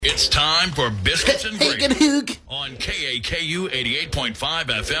It's time for Biscuits and Gravy Hoog. on KAKU 88.5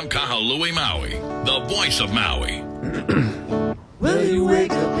 FM Kahului, Maui, the voice of Maui. Will you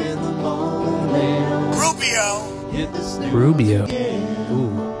wake up in the morning? Rubio. Hit the snooze Rubio. again.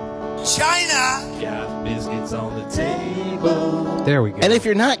 Ooh, China. Got biscuits on the table. there we go. And if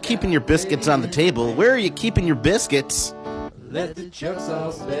you're not keeping your biscuits on the table, where are you keeping your biscuits? Let the chuck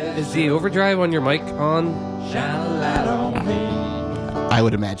sauce bed Is the overdrive on your mic on? shine a light on me. I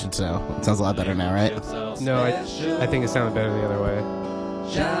would imagine so. It sounds a lot better now, right? Chuck sauce No, special. I think it sounded better the other way.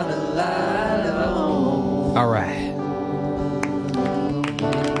 Shine a light on. All right.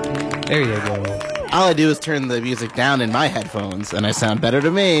 There you go. All I do is turn the music down in my headphones, and I sound better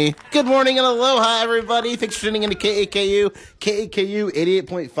to me. Good morning and aloha, everybody. Thanks for tuning into KAKU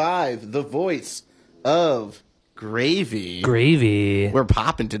 88.5, the voice of Gravy. Gravy. We're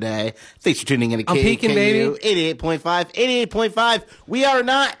popping today. Thanks for tuning into I'm KAKU peeking, baby. 88.5. 88.5. We are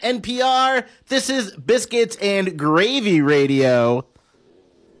not NPR. This is Biscuits and Gravy Radio.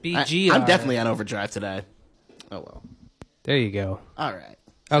 BG. I'm definitely on overdrive today. Oh, well. There you go. All right.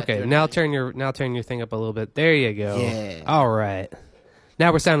 Okay, now turn your thing up a little bit. There you go. Yeah. All right.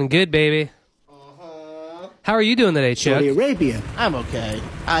 Now we're sounding good, baby. How are you doing today, Chuck? Saudi Arabia. I'm okay.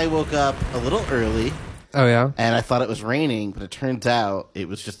 I woke up a little early, Oh yeah. and I thought it was raining, but it turns out it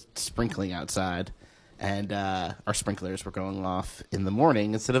was just sprinkling outside. And our sprinklers were going off in the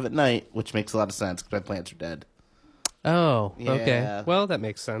morning instead of at night, which makes a lot of sense because my plants are dead. Oh, okay. Yeah. Well, that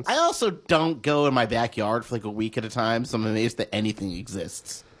makes sense. I also don't go in my backyard for like a week at a time, so I'm amazed that anything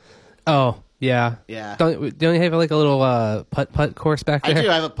exists. Oh, yeah. Yeah. Don't you have like a little putt course back I there? do.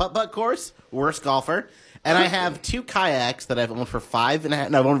 I have a putt-putt course, worst golfer, and I have 2 kayaks that I've owned for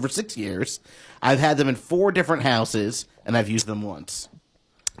 5.5. No, I've owned for 6 years. I've had them in 4 different houses, and I've used them once.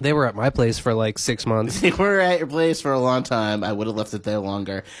 They were at my place for like 6 months. They were at your place for a long time. I would have left it there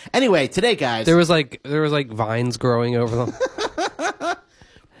longer. Anyway, today, guys, There was like vines growing over them.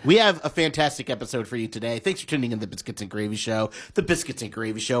 we have a fantastic episode for you today. Thanks for tuning in to the Biscuits and Gravy Show. The Biscuits and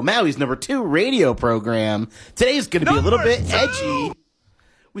Gravy Show, Maui's #2 radio program. Today's going to be a little bit edgy.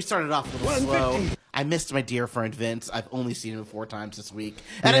 We started off a little slow. I missed my dear friend Vince. I've only seen him 4 times this week.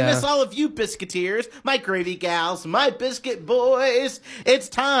 And I Yeah. miss all of you Biscuiteers, my gravy gals, my biscuit boys. It's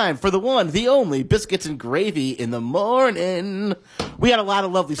time for the one, the only Biscuits and Gravy in the morning. We had a lot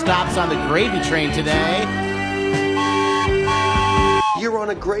of lovely stops on the gravy train today. You're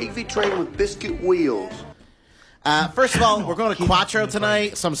on a gravy train with biscuit wheels. First of all, we're going to Quattro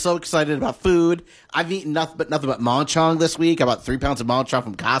tonight, so I'm so excited about food. I've eaten nothing but monchong this week. I bought 3 pounds of monchong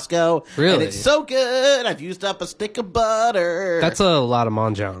from Costco. Really? And it's so good. I've used up a stick of butter. That's a lot of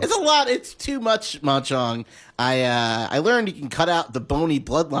monjong. It's a lot. It's too much monchong. I learned you can cut out the bony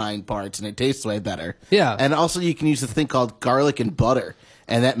bloodline parts, and it tastes way better. Yeah. And also you can use this thing called garlic and butter,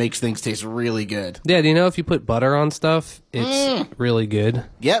 and that makes things taste really good. Yeah, do you know if you put butter on stuff, it's really good.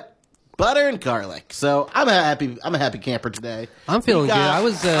 Yep. Butter and garlic. So I'm a happy camper today. I'm feeling We good. got- I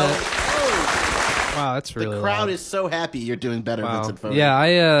was wow, that's really The crowd loud. is so happy you're doing better, Wow. Vincent Foley.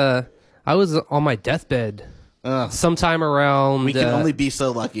 Yeah, I was on my deathbed sometime around We can only be so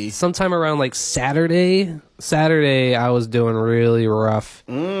lucky. sometime around like Saturday. Saturday I was doing really rough.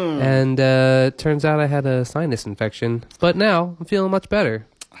 And turns out I had a sinus infection. But now I'm feeling much better.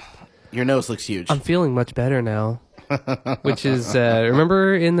 Your nose looks huge. I'm feeling much better now. Which is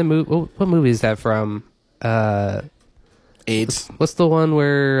remember in the movie, what movie is that from? AIDS. What's the one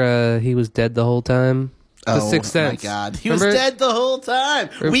where he was dead the whole time? The Sixth Sense. Oh, my God. He Remember? was dead the whole time.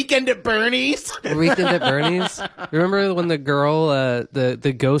 Weekend at Bernie's. Weekend at Bernie's. Remember when the girl,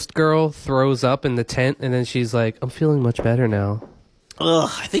 the ghost girl, throws up in the tent, and then she's like, "I'm feeling much better now." Ugh,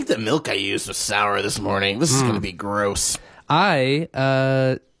 I think the milk I used was sour this morning. This is going to be gross.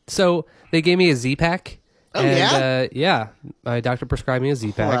 So they gave me a Z-Pack. Oh, and, yeah, my doctor prescribed me a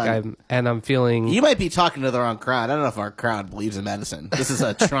Z-Pack, Hold I'm feeling. You might be talking to the wrong crowd. I don't know if our crowd believes in medicine. This is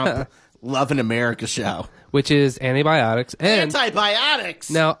a Trump Love in America show. Which is antibiotics. And Antibiotics.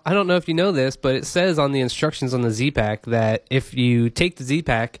 now, I don't know if you know this, but it says on the instructions on the Z-Pack that if you take the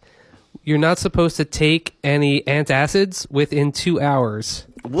Z-Pack, you're not supposed to take any antacids within 2 hours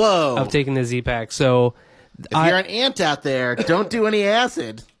Whoa. of taking the Z-Pack. So If you're an ant out there, don't do any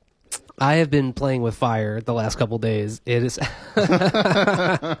acid. I have been playing with fire the last couple days. It is.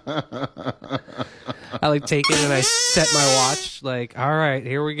 I like take it and I set my watch. Like, all right,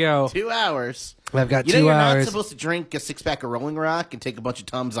 here we go. 2 hours. I've got You know 2 you're hours. not supposed to drink a 6-pack of Rolling Rock and take a bunch of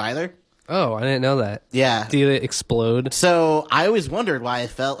Tums either? Oh, I didn't know that. Yeah. Do they explode? So I always wondered why I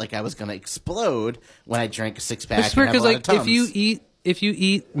felt like I was going to explode when I drank a 6-pack. It's weird and have because a lot of like if you Tums. eat if you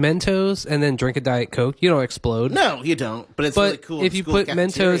eat Mentos and then drink a Diet Coke, you don't explode. No, you don't. But it's really But cool. if you put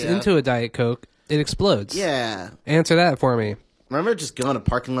Mentos into a Diet Coke, it explodes. Yeah. Answer that for me. Remember just going to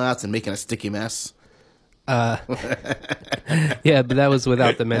parking lots and making a sticky mess? Yeah, but that was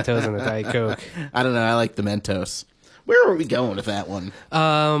without the Mentos and the Diet Coke. I don't know. I like the Mentos. Where were we going with that one?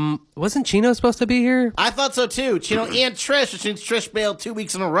 Wasn't Chino supposed to be here? I thought so too. Chino and Trish, which means Trish bailed 2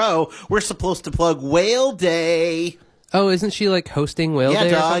 weeks in a row. We're supposed to plug Whale Day. Oh, isn't she like hosting Whale Day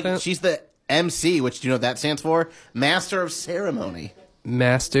or dog. something? She's the MC, which do you know what that stands for? Master of Ceremony.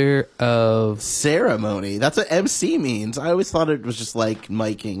 Master of Ceremony. That's what MC means. I always thought it was just like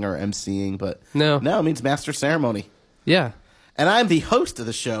miking or MCing, but No, it means Master Ceremony. yeah, And I'm the host of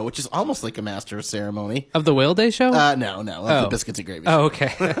the show, which is almost like a Master of Ceremony. of the Whale Day show. No, of the Biscuits and Gravy show. Oh,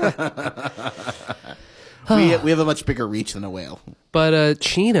 okay. We have a much bigger reach than a whale. But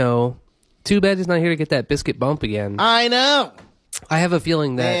Chino, too bad he's not here to get that biscuit bump again. I know. I have a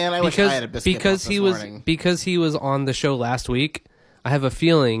feeling that Man, I wish I had a biscuit because bump he this was morning. because he was on the show last week. I have a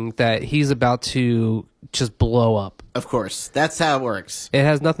feeling that he's about to just blow up. Of course. That's how it works. It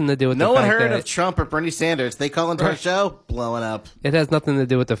has nothing to do with No the one fact heard that of Trump or Bernie Sanders. They call into our show, blowing up. it has nothing to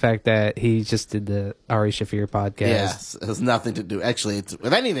do with the fact that he just did the Ari Shafir podcast. Yes, it has nothing to do. Actually, it's,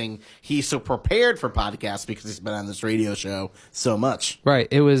 if anything, he's so prepared for podcasts because he's been on this radio show so much. Right.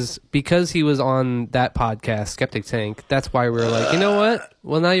 It was because he was on that podcast, Skeptic Tank. That's why we were like, you know what?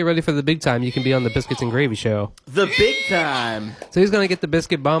 Well, now you're ready for the big time. You can be on the Biscuits and Gravy show. The big time. So he's going to get the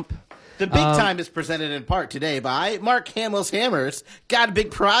biscuit bump. The big time is presented in part today by Mark Hamill's Hammers. Got a big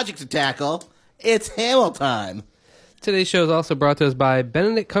project to tackle. It's Hamill time. Today's show is also brought to us by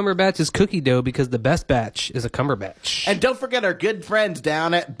Benedict Cumberbatch's Cookie Dough, because the best batch is a Cumberbatch. And don't forget our good friends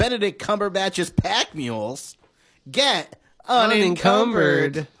down at Benedict Cumberbatch's Pack Mules. Get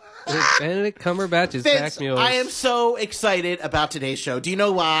unencumbered. With Benedict Cumberbatch's Vince, Pack Mules. I am so excited about today's show. Do you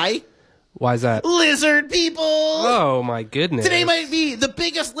know why? Why is that? Lizard people! Oh, my goodness. Today might be the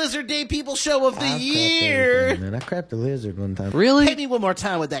biggest Lizard Day people show of the I've crapped year. everything, man. I crapped the lizard one time. Really? Hit me one more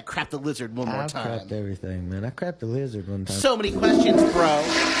time with that crap the lizard one more I've time. crapped everything, man. I crapped the lizard one time. So many questions, bro.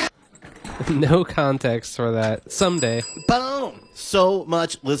 No context for that. Someday. Boom! So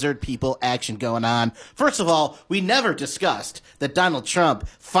much lizard people action going on. First of all, we never discussed that Donald Trump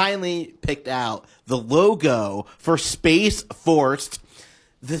finally picked out the logo for Space Force,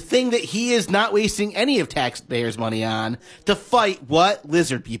 the thing that he is not wasting any of taxpayers' money on, to fight what?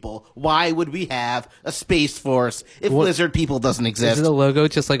 Lizard people. Why would we have a Space Force if lizard people doesn't exist? Is the logo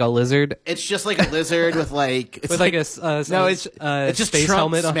just like a lizard? It's just like a lizard with like... It's With like a no, it's just space Trump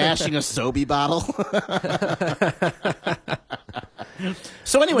helmet on it? smashing a Sobe bottle.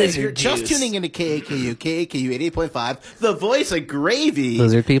 So anyway, if you're just tuning into KAKU 88.5, the voice of gravy.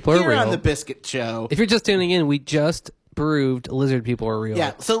 Lizard people are here real. on the Biscuit Show. If you're just tuning in, we just proved lizard people are real.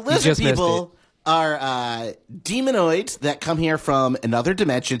 Yeah, so You lizard just missed people are demonoids that come here from another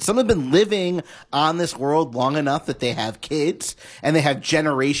dimension. Some have been living on this world long enough that they have kids, and they have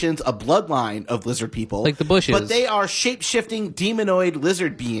generations, a bloodline of lizard people. Like the Bushes. But they are shape-shifting demonoid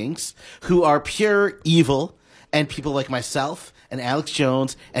lizard beings who are pure evil, and people like myself and Alex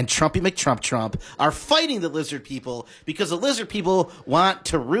Jones and Trumpy McTrump are fighting the lizard people because the lizard people want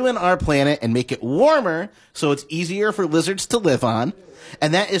to ruin our planet and make it warmer so it's easier for lizards to live on.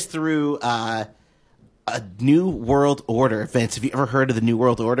 And that is through a New World Order. Vince, have you ever heard of the New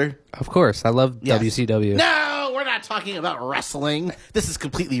World Order? it. Of course. I love Yes. WCW. No, we're not talking about wrestling. This is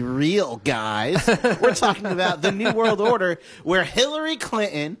completely real, guys. We're talking about the New World Order, where Hillary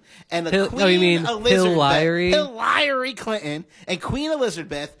Clinton and the Queen you mean Elizabeth, Hillary? Hillary Clinton and Queen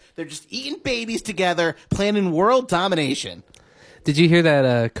Elizabeth, they're just eating babies together, planning world domination. Did you hear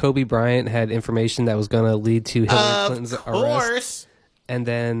that Kobe Bryant had information that was going to lead to Hillary Clinton's Of arrest? course. And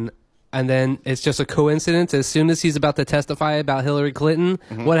then it's just a coincidence. As soon as he's about to testify about Hillary Clinton,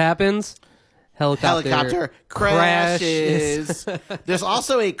 what happens? Helicopter crashes. There's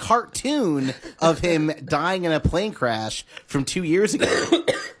also a cartoon of him dying in a plane crash from 2 years ago.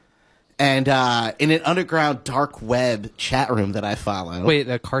 And in an underground dark web chat room that I follow. Wait,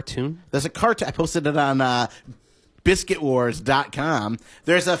 a cartoon? There's a cartoon. I posted it on biscuitwars.com.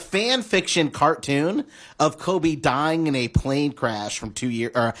 There's a fan fiction cartoon of Kobe dying in a plane crash from 2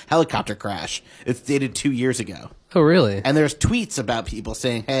 years, or a helicopter crash. It's dated 2 years ago. Oh, really? And there's tweets about people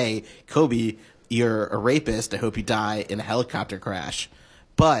saying, hey, Kobe, you're a rapist. I hope you die in a helicopter crash.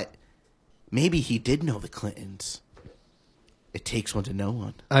 But maybe he did know the Clintons. It takes one to know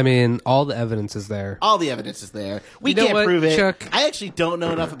one. I mean, all the evidence is there. All the evidence is there. We You know can't what, prove it. Chuck? I actually don't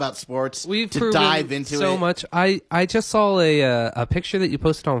know enough about sports We've to proven dive into so it. much. I just saw a picture that you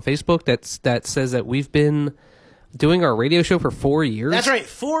posted on Facebook that says that we've been doing our radio show for 4 years. That's right,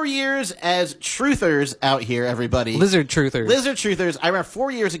 4 years as truthers out here, everybody. Lizard truthers. Lizard truthers. I remember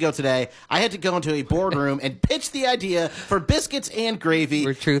 4 years ago today, I had to go into a boardroom and pitch the idea for Biscuits and Gravy.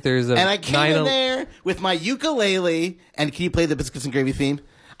 We're truthers of And I came in there with my ukulele, and can you play the Biscuits and Gravy theme?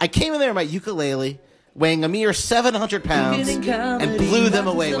 I came in there with my ukulele, weighing a mere 700 pounds, and blew them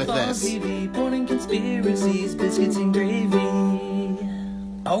away with this. Morning conspiracies, biscuits and gravy.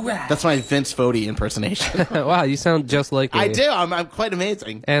 All right. That's my Vince Fodi impersonation. Wow, you sound just like me. I do. I'm quite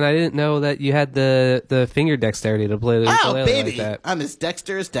amazing. And I didn't know that you had the finger dexterity to play the ukulele baby. like that. I'm as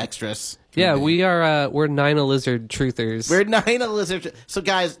dexterous. Yeah, we are. We're Nina Lizard truthers. We're Nina Lizard. So,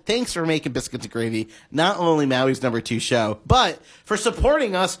 guys, thanks for making Biscuits and Gravy not only Maui's #2 show, but for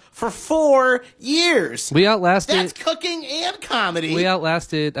supporting us for 4 years. We outlasted. That's cooking and comedy. We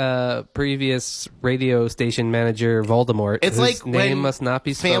outlasted previous radio station manager Voldemort. It's whose like name when must not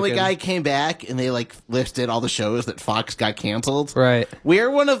be spoken. Family Guy came back and they listed all the shows that Fox got canceled. Right.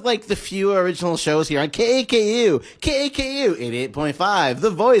 We're one of the few original shows here on KAKU 88.5, the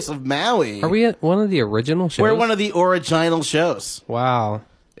voice of Maui. Are we at one of the original shows? We're one of the original shows. Wow.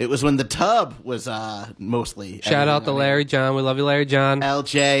 It was when the tub was mostly. Shout out to Larry John. We love you, Larry John.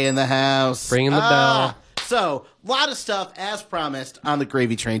 LJ in the house. Ringing the bell. So, a lot of stuff, as promised, on the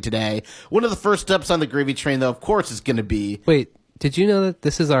Gravy Train today. One of the first steps on the Gravy Train, though, of course, is going to be... Wait, did you know that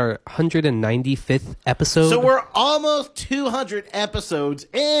this is our 195th episode? So we're almost 200 episodes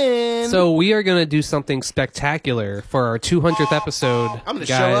in. So we are going to do something spectacular for our 200th episode. I'm going to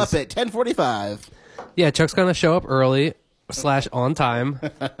show up at 10:45. Yeah, Chuck's going to show up early / on time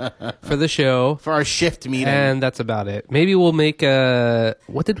for the show. For our shift meeting. And that's about it. Maybe we'll make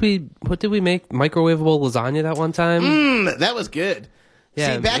what did we make? Microwavable lasagna that one time? That was good.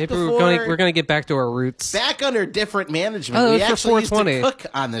 Yeah, See, back maybe before, we're gonna get back to our roots. Back under different management, Oh, we it's for actually used to 420.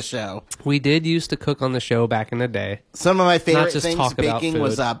 cook on the show. We did used to cook on the show back in the day. Some of my favorite just things talk about baking food.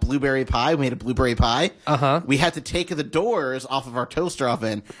 was blueberry pie. We made a blueberry pie. Uh-huh. We had to take the doors off of our toaster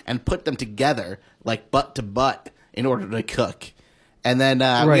oven and put them together, like butt to butt, in order to cook. And then we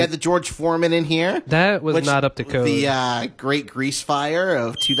Right. had the George Foreman in here. That was not up to code. The Great Grease Fire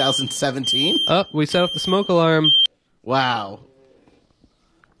of 2017. Oh, we set off the smoke alarm. Wow.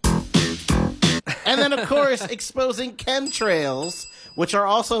 And then, of course, exposing chemtrails, which are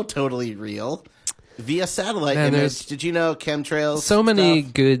also totally real, via satellite Man, image. there's Did you know chemtrails? So many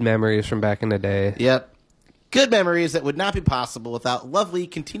stuff? good memories from back in the day. Yep. Good memories that would not be possible without lovely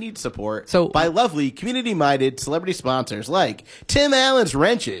continued support by lovely, community-minded celebrity sponsors like Tim Allen's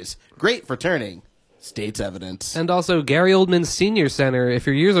Wrenches, great for turning state's evidence. And also Gary Oldman's Senior Center. If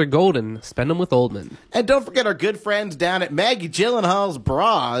your years are golden, spend them with Oldman. And don't forget our good friends down at Maggie Gyllenhaal's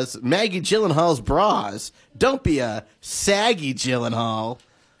Bras. Maggie Gyllenhaal's Bras. Don't be a saggy Gyllenhaal.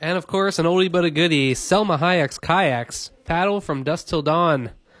 And of course, an oldie but a goodie, Selma Hayek's Kayaks. Paddle from dusk till dawn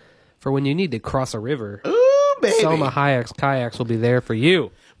for when you need to cross a river. Ooh, baby. Selma Hayek's Kayaks will be there for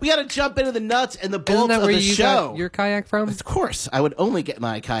you. We got to jump into the nuts and the Isn't bolts that of where the you show. got your kayak from? Of course. I would only get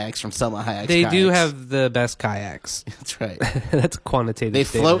my kayaks from Selma Hayek's They Kayaks. do have the best kayaks. That's right. That's quantitative. They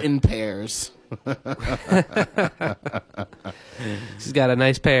statement. float in pairs. She's got a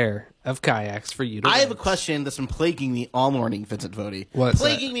nice pair of kayaks for you to I have a rent. question that's been plaguing me all morning, Vincent Fodi. What's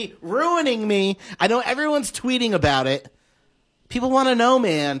plaguing me, ruining me. I know everyone's tweeting about it. People want to know,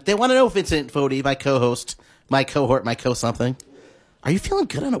 man. They want to know, Vincent Fodi, my co-host, my cohort, my co-something. Are you feeling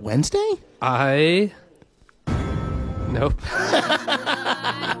good on a Wednesday? Nope.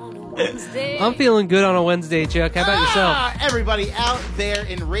 I'm feeling good on a Wednesday, Chuck. How about yourself? Everybody out there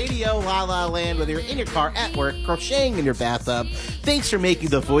in Radio La La Land, whether you're in your car, at work, crocheting in your bathtub, thanks for making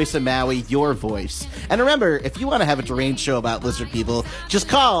the voice of Maui your voice. And remember, if you want to have a deranged show about lizard people, just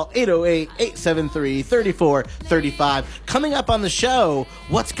call 808-873-3435. Coming up on the show,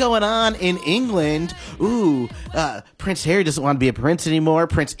 what's going on in England? Ooh, Prince Harry doesn't want to be a prince anymore.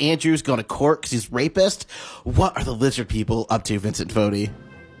 Prince Andrew's going to court because he's rapist. What are the lizard people up to, Vincent Fodi?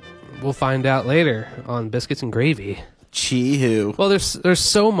 We'll find out later on Biscuits and Gravy. Chee-hoo. Well, there's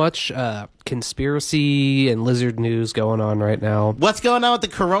so much conspiracy and lizard news going on right now. What's going on with the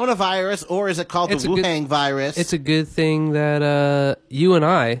coronavirus, or is it called It's the a good- Wuhan virus? It's a good thing that you and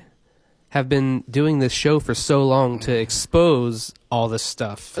I have been doing this show for so long to expose all this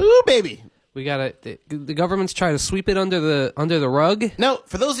stuff. Ooh, baby. We gotta. The government's trying to sweep it under the rug. No,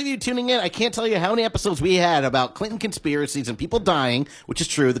 for those of you tuning in, I can't tell you how many episodes we had about Clinton conspiracies and people dying, which is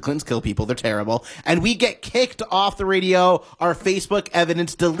true. The Clintons kill people. They're terrible. And we get kicked off the radio, our Facebook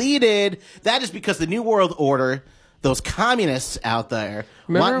evidence deleted. That is because the New World Order, those communists out there,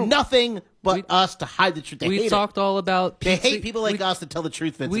 want nothing but us to hide the truth. They We hate talked it. all about They pizza, hate people like us to tell the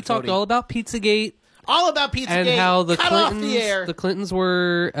truth, Vincent We talked Fodi. all about Pizzagate All about Pizzagate. And how the Cut off the air. Clintons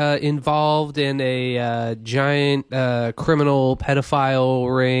were involved in a giant criminal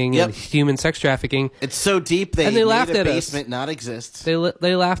pedophile ring Yep. and human sex trafficking. It's so deep they And they made laughed a at us. basement not exist. They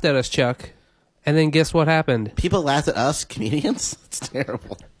laughed at us, Chuck. And then guess what happened? People laughed at us, comedians. It's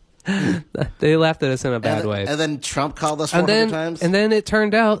terrible. They laughed at us in a bad way. And then Trump called us 400 times. And then it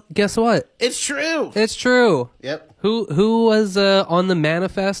turned out, guess what? It's true. It's true. Yep. Who was on the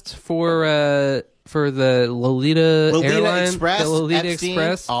manifest for the Lolita airline? Express, The Lolita Epstein,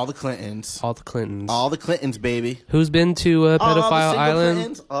 Express? all the Clintons. All the Clintons. All the Clintons, baby. Who's been to All the Pedophile single Island?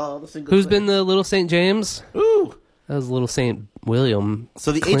 Clintons, all the single Who's been Clintons. to Little St. James? Ooh. That was Little St. William.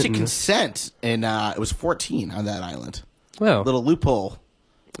 So the age Clinton. of consent, and it was 14 on that island. Well, Little loophole.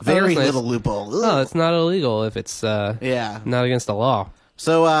 Very that's nice. little loophole. Ugh. no, it's not illegal if it's Yeah. not against the law.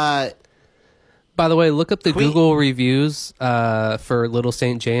 So, By the way, look up the Queen- Google reviews for Little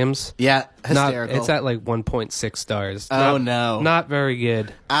St. James. yeah, Not, hysterical. it's at like 1.6 stars. Oh, Not- no. Not very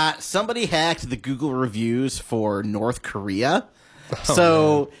good. Somebody hacked the Google reviews for North Korea.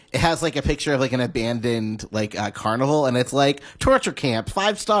 So it has like a picture of like an abandoned like carnival, and it's like torture camp,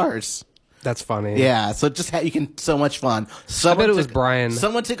 5 stars. That's funny. Yeah, so just you can so much fun. I bet it was Brian.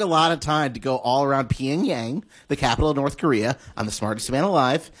 Someone took a lot of time to go all around Pyongyang, the capital of North Korea. I'm the smartest man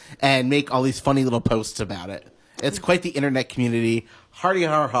alive, and make all these funny little posts about it. It's quite the internet community. Hardy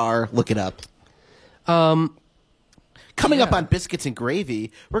har har, look it up. Coming up on Biscuits and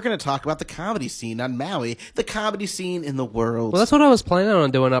Gravy, we're going to talk about the comedy scene on Maui, the comedy scene in the world. Well, that's what I was planning on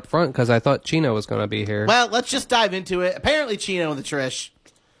doing up front because I thought Chino was going to be here. Well, let's just dive into it. Apparently, Chino and the Trish.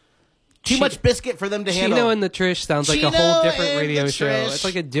 Too much biscuit for them to handle. Chino and the Trish sounds like a Chino whole different and radio the show. Trish. It's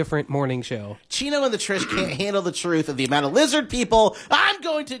like a different morning show. Chino and the Trish can't handle the truth of the amount of lizard people I'm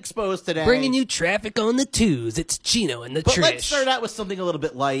going to expose today. Bringing you traffic on the twos. It's Chino and the But Trish. let's start out with something a little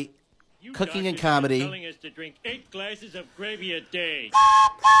bit light. Cooking and comedy. Telling us to drink 8 glasses of gravy a day.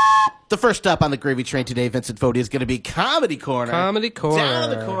 The first stop on the gravy train today, Vincent Fodi, is going to be Comedy Corner. Comedy Corner. Down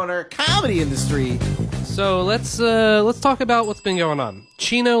the corner, comedy industry. So let's talk about what's been going on.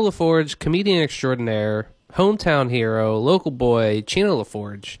 Chino LaForge, comedian extraordinaire, hometown hero, local boy, Chino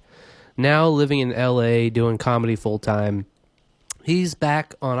LaForge, now living in L.A., doing comedy full time. He's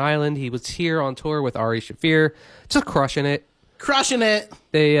back on island. He was here on tour with Ari Shaffir, just crushing it. Crushing it.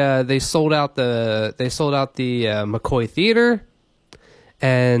 They sold out the McCoy Theater,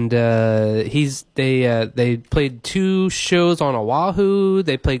 and they played 2 shows on Oahu.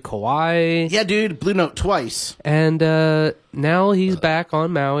 They played Kauai, Yeah, dude, Blue Note twice. and now he's back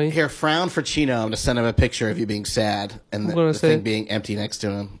on Maui. Here, frown for Chino. I'm going to send him a picture of you being sad and the gonna say- thing being empty next to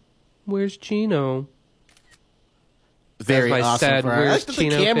him. Where's Chino? Very That's my awesome. sad I Where's like that the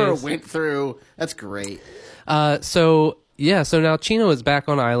Chino camera face. went through. That's great. So now Chino is back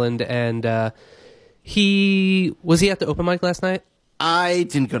on island, and he at the open mic last night. I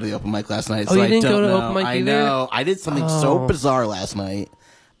didn't go to the open mic last night, Oh, so you I didn't don't go to know. open mic I either? know. I did something so Oh. bizarre last night.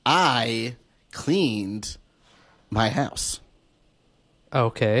 I cleaned my house.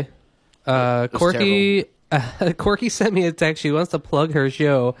 Okay. was Corky Corky sent me a text. She wants to plug her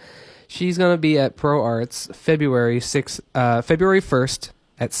show. She's gonna be at Pro Arts February 1st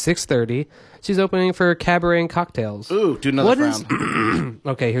at 6:30. She's opening for Cabaret and Cocktails. Ooh, do another What frown.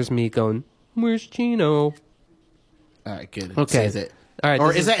 Okay, here's me going, where's Chino? All right, good. Okay. Says it. All right, Or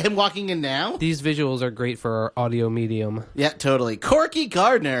this is that him walking in now? These visuals are great for our audio medium. Yeah, totally. Corky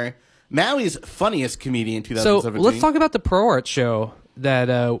Gardner, Maui's funniest comedian in So 2017. let's talk about the Pro Arts show that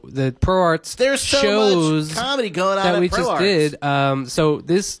the Pro Arts There's so shows much comedy going on that at we Pro just Arts. did. So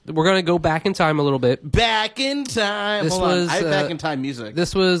we're gonna go back in time a little bit. Back in time. This Hold on. was, I have back in time music.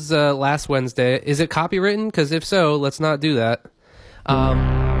 This was last Wednesday. Is it copywritten? Because if so, let's not do that.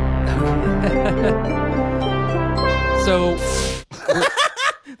 So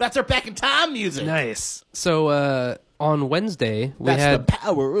That's our back in time music. nice. So on Wednesday we That's had the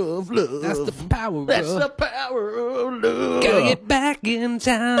power of love. that's the power. That's of- the power of love. Gotta get back in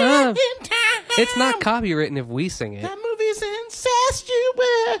time. Back in time. It's not copywritten if we sing it. That movie's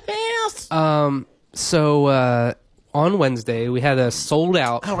incestuous. So on Wednesday we had a sold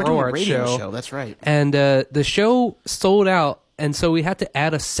out Oh, we're Pro doing a Arts radio show. That's right. and the show sold out, and so we had to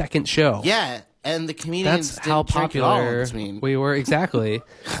add a second show. Yeah, and the comedians That's how didn't drink at all in popular between. we were. Exactly.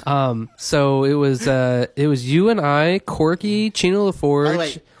 So it was you and I, Corky, Chino By LaForge, the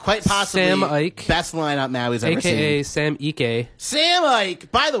way, quite possibly Sam Ike, best lineup Maui's ever aka seen. Sam Ike. Sam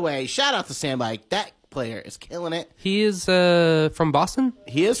Ike. By the way, shout out to Sam Ike. That player is killing it. He is from Boston.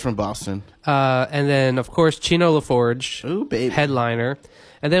 He is from Boston. And then of course Chino LaForge, Ooh, baby. headliner.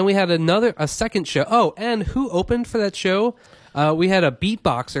 And then we had a second show. Oh, and who opened for that show? We had a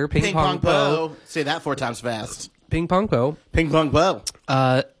beatboxer, Ping Pong Po. Say that 4 times fast. Ping Pong Po. Ping Pong Po.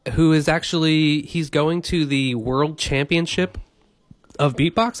 Who is actually, he's going to the World Championship of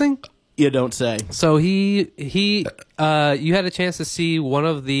Beatboxing. You don't say. So you had a chance to see one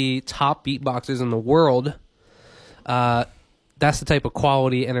of the top beatboxers in the world. That's the type of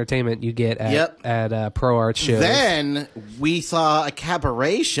quality entertainment you get at pro art shows. Then we saw a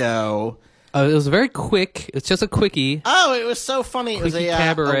cabaret show. It was very quick. It's just a quickie. Oh, it was so funny. It was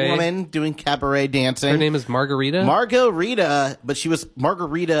a woman doing cabaret dancing. Her name is Margarita? Margarita, but she was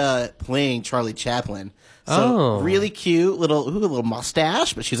Margarita playing Charlie Chaplin. So really cute, little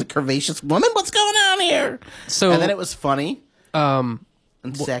mustache, but she's a curvaceous woman. What's going on here? And then it was funny and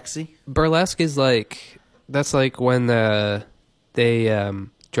sexy. Burlesque is that's like when they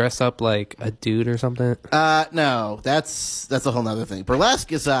dress up like a dude or something. No, that's a whole nother thing.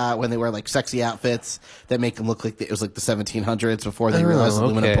 Burlesque is when they wear like sexy outfits that make them look like it was like the 1700s before they realized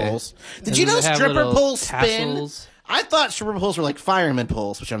aluminum poles. Did you know stripper poles spin? I thought stripper poles were like fireman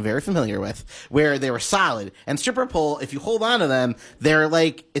poles, which I'm very familiar with, where they were solid. And stripper pole, if you hold on to them, they're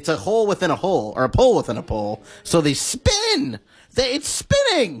like, it's a hole within a hole, or a pole within a pole. So they spin. It's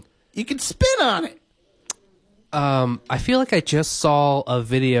spinning. You can spin on it. I feel like I just saw a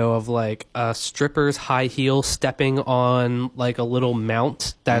video of like a stripper's high heel stepping on like a little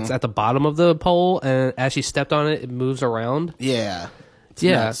mount that's at the bottom of the pole, and as she stepped on it, it moves around. Yeah.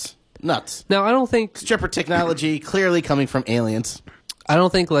 It's nuts. Now, I don't think stripper technology clearly coming from aliens. I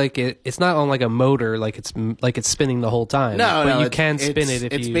don't think like it's not on like a motor, like it's spinning the whole time. No, you can spin it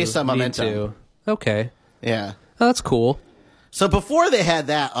if it's you based on momentum. need to. Okay. Yeah. Oh, that's cool. So before they had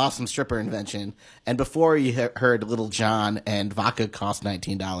that awesome stripper invention, and before you heard Little John and vodka cost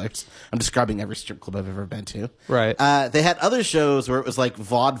 $19, I'm describing every strip club I've ever been to. Right. They had other shows where it was like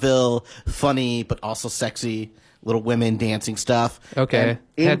vaudeville, funny, but also sexy, little women dancing stuff. Okay.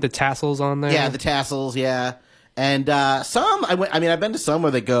 It had the tassels on there. Yeah, the tassels, yeah. And some, I've been to some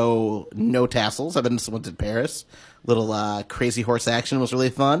where they go no tassels. I've been to some ones in Paris. Little crazy horse action was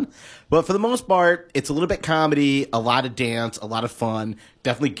really fun. But for the most part, it's a little bit comedy, a lot of dance, a lot of fun.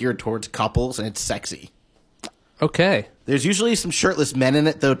 Definitely geared towards couples, and it's sexy. Okay. There's usually some shirtless men in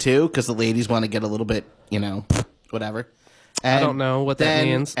it, though, too, because the ladies want to get a little bit, whatever. And I don't know what that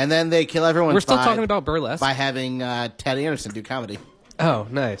means. And then they kill everyone. We're still talking about burlesque. By having Ted Anderson do comedy. Oh,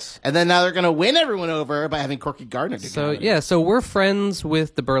 nice. And then now they're going to win everyone over by having Corky Gardner do comedy. Yeah, so we're friends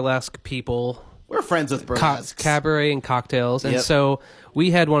with the burlesque people. We're friends with burlesque. Cabaret and cocktails. And so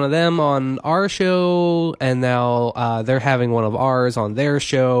we had one of them on our show, and now they're having one of ours on their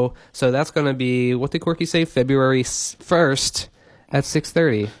show. So that's going to be, what did Corky say, February 1st at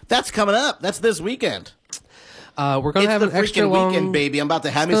 6:30. That's coming up. That's this weekend. We're going to have an extra long weekend, baby. I'm about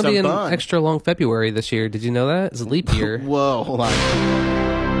to have me some fun. It's going to be fun. an extra long February this year. Did you know that? It's a leap year. Whoa, hold on.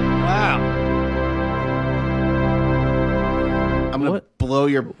 Wow. I'm going to blow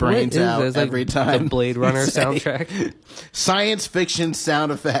your brains out every time. The Blade Runner soundtrack. Science fiction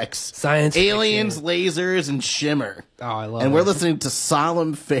sound effects. Science Aliens, fiction. lasers, and shimmer. Oh, I love it. And we're listening to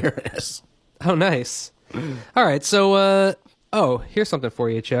Solemn Fairness. Oh, nice. All right, so, here's something for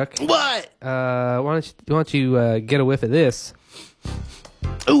you, Chuck. What? Why don't you get a whiff of this?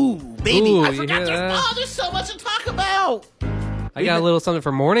 Ooh, baby. Ooh, I forgot there's so much to talk about. I got a little something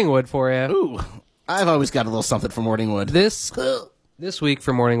for Morningwood for you. Ooh, I've always got a little something for Morningwood. This week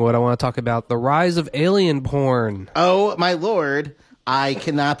for Morningwood, I want to talk about the rise of alien porn. Oh, my Lord. I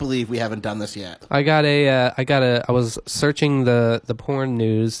cannot believe we haven't done this yet. I was searching the porn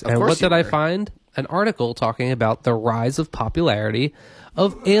news, and what did I find? An article talking about the rise of popularity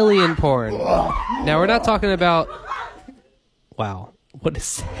of alien porn. Now, we're not talking about... Wow. What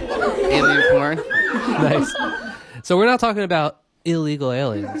is that? Alien porn? Nice. So we're not talking about illegal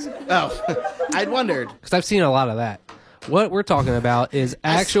aliens. Oh, I'd wondered. Because I've seen a lot of that. What we're talking about is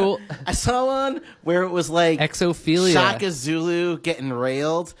actual... I saw one where it was like... exophilia. Shaka Zulu getting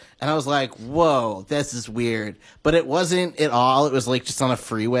railed, and I was like, whoa, this is weird. But it wasn't at all. It was like just on a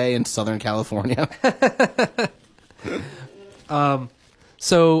freeway in Southern California.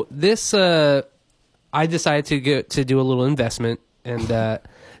 So this... I decided to do a little investment and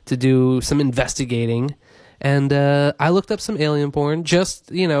to do some investigating. And I looked up some alien porn, just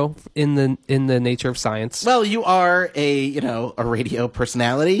in the nature of science. Well, you are a radio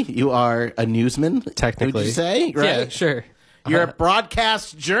personality. You are a newsman, technically. Would you say? Right? Yeah, sure. You're a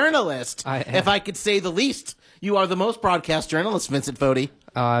broadcast journalist, I am. if I could say the least. You are the most broadcast journalist, Vincent Fodi.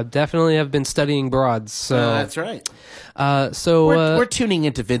 Definitely have been studying broads. So That's right. so We're tuning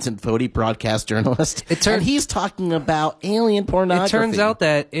into Vincent Fodi, broadcast journalist, and he's talking about alien pornography. it turns out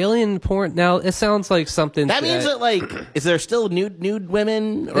that alien porn. Now it sounds like something that means that, like, is there still nude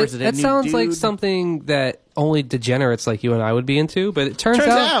women, or is it a it nude sounds dude? like something that only degenerates like you and I would be into. But it turns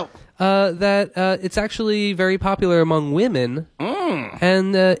out that it's actually very popular among women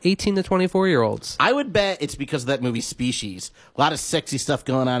and 18 to 24-year-olds. I would bet it's because of that movie Species. A lot of sexy stuff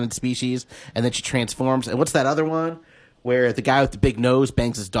going on in Species, and then she transforms. And what's that other one where the guy with the big nose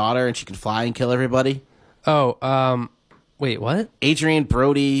bangs his daughter and she can fly and kill everybody? Oh, wait, what? Adrian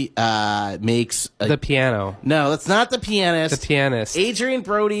Brody makes The piano. No, that's not the pianist. The pianist. Adrian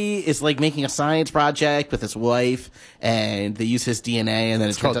Brody is like making a science project with his wife, and they use his DNA, and then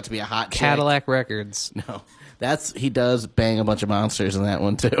it turns out to be a hot chick. Cadillac Records. No, he does bang a bunch of monsters in that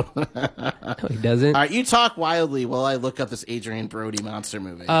one too. No, he doesn't. All right, you talk wildly while I look up this Adrian Brody monster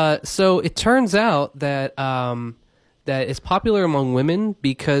movie. So it turns out that that it's popular among women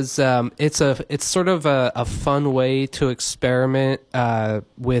because it's sort of a fun way to experiment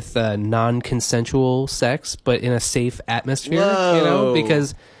with non-consensual sex, but in a safe atmosphere. Whoa. You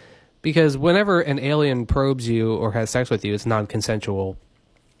know, because whenever an alien probes you or has sex with you, it's non-consensual.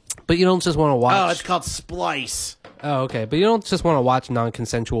 But you don't just want to watch. Oh, it's called Splice. Oh, okay. But you don't just want to watch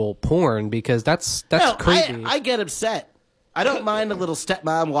non-consensual porn because that's creepy. I get upset. I don't mind a little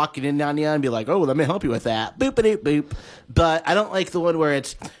stepmom walking in on you and be like, oh, let me help you with that. Boop-a-doop boop. But I don't like the one where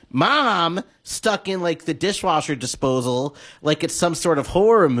it's mom stuck in, like, the dishwasher disposal like it's some sort of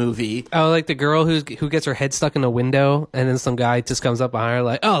horror movie. Oh, like the girl who gets her head stuck in a window and then some guy just comes up behind her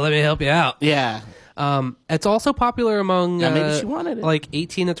like, oh, let me help you out. Yeah. It's also popular among maybe she wanted it. like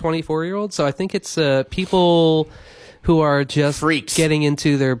 18 to 24-year-olds. So I think it's people who are just Freaks. getting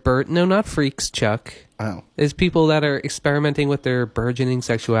into their no, not freaks, Chuck. Oh. It's people that are experimenting with their burgeoning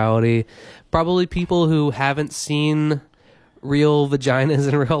sexuality. Probably people who haven't seen real vaginas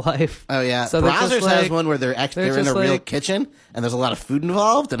in real life. Oh, yeah. So they're just Browsers has like- one where they're in a just real like- kitchen and there's a lot of food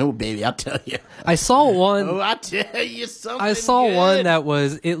involved. And, oh, baby, I'll tell you. I saw one. Oh, I'll tell you something I saw good. one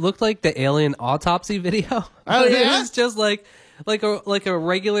that it looked like the alien autopsy video. Oh, It yeah? was just like a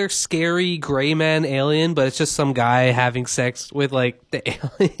regular scary gray man alien, but it's just some guy having sex with like the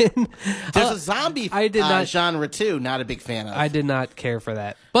alien. There's a zombie I did not- genre, too. Not a big fan of. I did not care for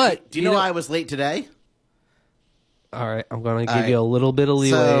that. But Do you know why I was late today? All right, I'm going to All give you a little bit of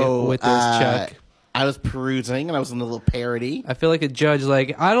leeway So, with this, Chuck. I was perusing, and I was in a little parody. I feel like a judge.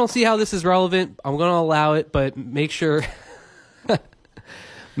 Like, I don't see how this is relevant. I'm going to allow it, but make sure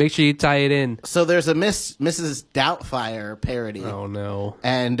you tie it in. So there's a Mrs. Doubtfire parody. Oh no,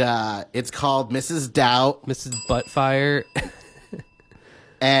 And it's called Mrs. Doubt. Mrs. Buttfire.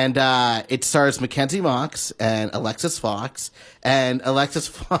 And it stars Mackenzie Mox and Alexis Fox. And Alexis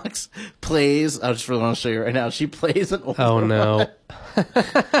Fox plays, I just really want to show you right now, she plays an old Oh no.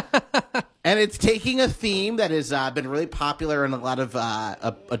 And it's taking a theme that has been really popular in a lot of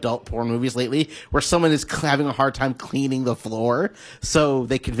adult porn movies lately, where someone is having a hard time cleaning the floor. So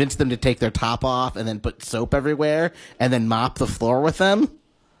they convince them to take their top off and then put soap everywhere and then mop the floor with them.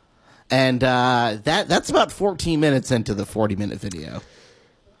 And that's about 14 minutes into the 40-minute video.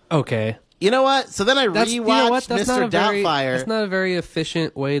 Okay. You know what? So then I That's, rewatched you know what? That's Mr. Doubtfire. That's not a very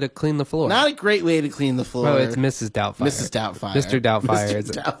efficient way to clean the floor. Not a great way to clean the floor. Oh, it's Mrs. Doubtfire. Mrs. Doubtfire. Mr. Doubtfire Mr. is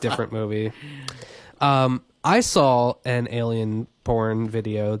a Doubtfire. different movie. I saw an alien porn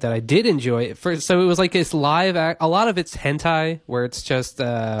video that I did enjoy. So it was like this live a lot of it's hentai, where it's just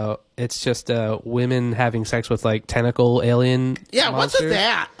women having sex with like tentacle alien. Yeah, what's with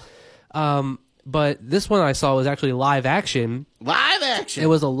monsters. that? But this one I saw was actually live action. Live action. It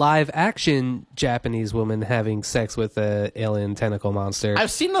was a live action Japanese woman having sex with a alien tentacle monster. I've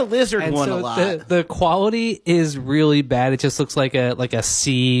seen the lizard And one so a lot. The quality is really bad. It just looks like a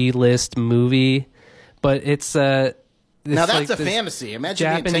C-list movie, but it's now that's like a this fantasy.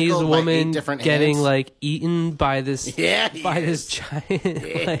 Imagine being Japanese tickled by 8 woman different getting ants. like eaten by this Yeah, he this is. giant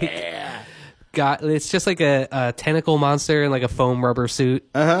like it's just like a tentacle monster in like a foam rubber suit.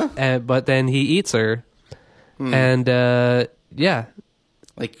 But then he eats her, and yeah.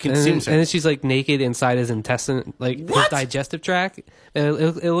 Like And consumes then her. she's like naked inside his intestine, like his What? digestive tract. And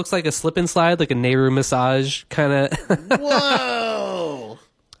it looks like a slip and slide, like a Nehru massage kind of. Whoa!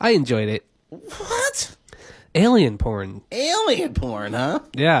 I enjoyed it. What? Alien porn. Alien porn, huh?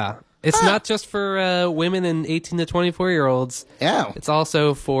 Yeah. It's not just for women and 18 to 24-year-olds. Yeah. It's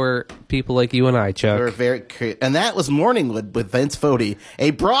also for people like you and I, Chuck. We're very and that was Morningwood with Vince Fodi, a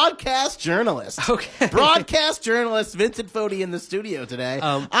broadcast journalist. Okay. Broadcast journalist Vincent Fodi in the studio today.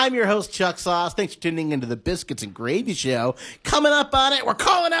 I'm your host, Chuck Sauce. Thanks for tuning into the Biscuits and Gravy Show. Coming up on it, we're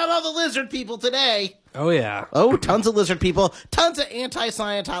calling out all the lizard people today. Oh, yeah. Oh, tons of lizard people. Tons of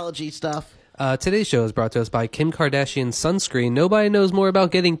anti-Scientology stuff. Today's show is brought to us by Kim Kardashian's sunscreen. Nobody knows more about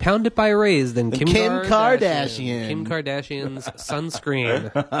getting pounded by rays than Kim Kardashian. Kim Kardashian's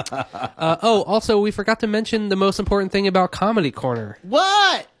sunscreen. Also, we forgot to mention the most important thing about Comedy Corner.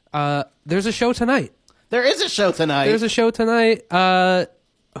 What? There's a show tonight. There is a show tonight. There's a show tonight.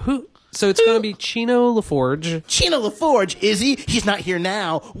 So it's going to be Chino LaForge. Chino LaForge, is he? He's not here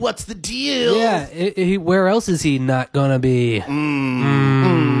now. What's the deal? Yeah, where else is he not going to be?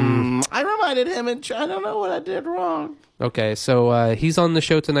 I reminded him, and I don't know what I did wrong. Okay, so he's on the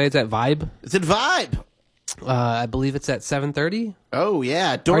show tonight. It's at Vibe. It's at Vibe. I believe it's at 7:30. Oh,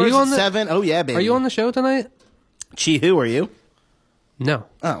 yeah. Doors at 7. Oh, yeah, baby. Are you on the show tonight? Who are you? No.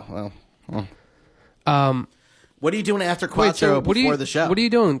 Oh, well. What are you doing after Quattro before the show? What are you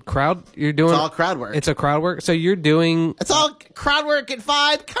doing? You're doing... It's all crowd work. It's a crowd work? So you're doing... It's all crowd work at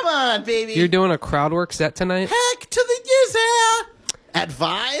Vibe. Come on, baby. You're doing a crowd work set tonight? Heck to the user. At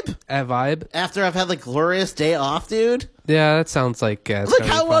Vibe? At Vibe? After I've had the glorious day off, dude? Yeah, that sounds like... Look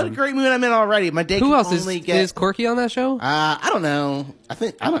what a great mood I'm in already. My day Who can else only is Corky on that show? I don't know. I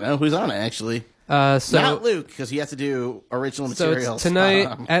don't know who's on it, actually. Not Luke, because he has to do original material. So it's tonight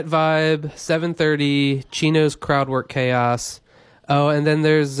at Vibe, 7:30, Chino's Crowd Work Chaos. Oh, and then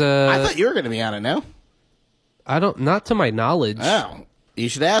there's... I thought you were going to be on it, no? Not to my knowledge. Oh, you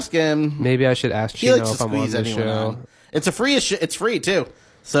should ask him. Maybe I should ask He Chino likes if to I'm on squeeze the anyone show. on. It's it's free, too.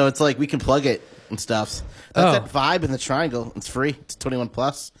 So it's like we can plug it and stuff. That's at Vibe in the Triangle. It's free. It's 21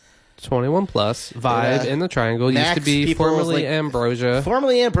 plus. 21 plus. Vibe in the Triangle. Used Max to be people formerly like- Ambrosia.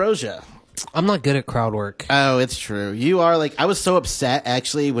 Formerly Ambrosia. I'm not good at crowd work. Oh, it's true. You are like, I was so upset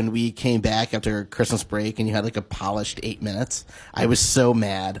actually when we came back after Christmas break and you had like a polished 8 minutes. I was so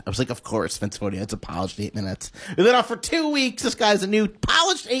mad. I was like, of course, Vince Fodi, it's a polished 8 minutes. We've been off for 2 weeks. This guy's a new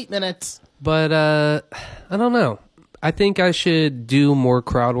polished 8 minutes. But I don't know. I think I should do more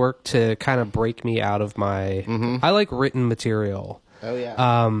crowd work to kind of break me out of my... I like written material. Oh,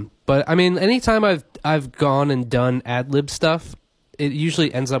 yeah. But I mean, anytime I've gone and done ad-lib stuff, it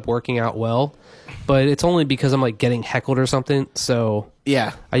usually ends up working out well. But it's only because I'm like getting heckled or something. So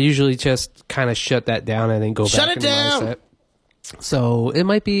yeah. I usually just kind of shut that down and then go Shut back it and down. reset. So it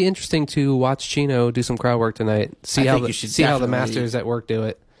might be interesting to watch Chino do some crowd work tonight. See how the masters at work do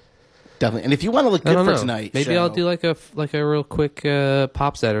it. Definitely. And if you want to look good for tonight, maybe I'll do like a real quick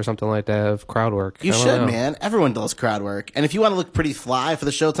pop set or something like that of crowd work. You should, man. Everyone does crowd work. And if you want to look pretty fly for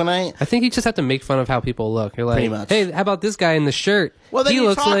the show tonight, I think you just have to make fun of how people look. You're like, pretty much. Hey, how about this guy in the shirt? Well, then he you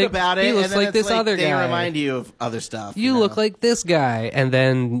looks talk like, about it. He looks and then like it's this like other they guy. remind you of other stuff. You look like this guy, and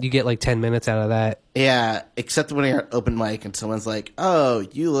then you get like 10 minutes out of that. Yeah, except when you're at open mic and someone's like, "Oh,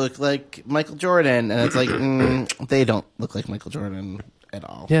 you look like Michael Jordan," and it's like, they don't look like Michael Jordan at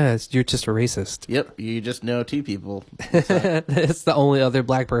all. Yeah, you're just a racist. Yep, you just know two people. It's the only other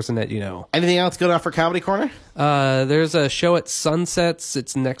black person that you know. Anything else going on for Comedy Corner? There's a show at Sunsets.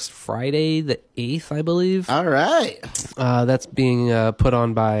 It's next Friday, the 8th, I believe. All right. That's being put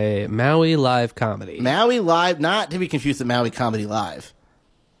on by Maui Live Comedy. Maui Live, not to be confused with Maui Comedy Live.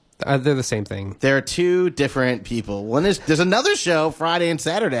 They're the same thing. They're two different people. One is there's another show Friday and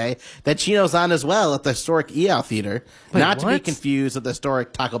Saturday that Chino's on as well at the historic EAL Theater. Wait, not to be what? confused with the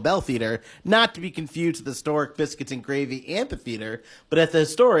historic Taco Bell Theater. Not to be confused with the historic Biscuits and Gravy Amphitheater, but at the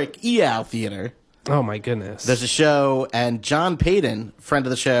historic EAL Theater. Oh my goodness. There's a show, and John Payton, friend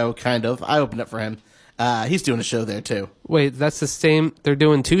of the show, kind of. I opened up for him. He's doing a show there too. Wait, that's the same. They're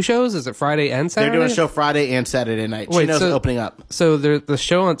doing two shows? Is it Friday and Saturday? They're doing a show Friday and Saturday night. Wait, Chino's so- opening up. So the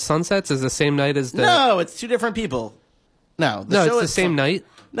show on Sunsets is the same night as the... No, it's two different people. No, No, show it's the is same night?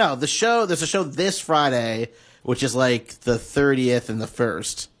 No, there's a show this Friday, which is like the 30th and the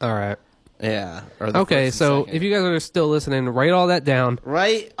 1st. All right. Yeah. Or the Okay, 1st and so 2nd. if you guys are still listening, write all that down.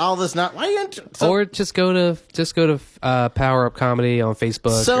 Right? All this not... Why are you... Or just go to Power Up Comedy on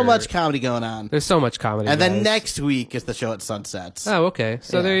Facebook. so or- much comedy going on. There's so much comedy. And then guys. next week is the show at Sunsets. Oh, okay.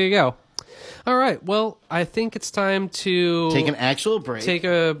 So Yeah. there you go. All right. Well, I think it's time to Take an actual break. take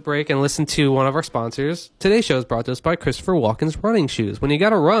a break and listen to one of our sponsors. Today's show is brought to us by Christopher Walken's Running Shoes. When you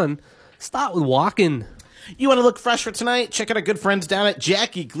got to run, start with walking. You want to look fresh for tonight? Check out our good friends down at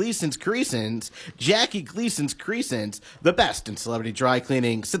Jackie Gleason's Creations. Jackie Gleason's Creations, the best in celebrity dry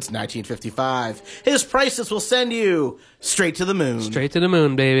cleaning since 1955. His prices will send you straight to the moon. Straight to the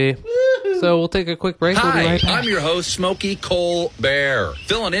moon, baby. Woo-hoo. So we'll take a quick break. We'll be Hi, right back. I'm your host, Smokey Cole Bear.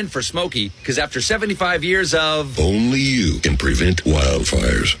 Filling in for Smokey, because after 75 years of... Only you can prevent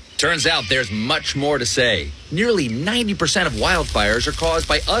wildfires. Turns out there's much more to say. Nearly 90% of wildfires are caused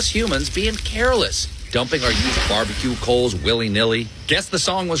by us humans being careless, dumping our used barbecue coals willy-nilly. Guess the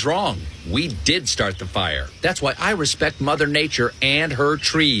song was wrong. We did start the fire. That's why I respect Mother Nature and her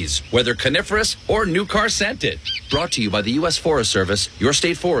trees, whether coniferous or new car scented. Brought to you by the U.S. Forest Service, your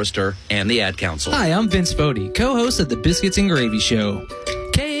state forester, and the Ad Council. Hi, I'm Vince Fodi, co-host of the Biscuits and Gravy Show.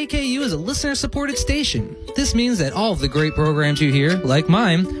 KAKU is a listener-supported station. This means that all of the great programs you hear, like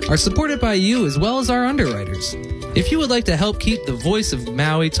mine, are supported by you as well as our underwriters. If you would like to help keep the voice of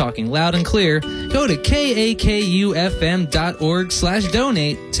Maui talking loud and clear, go to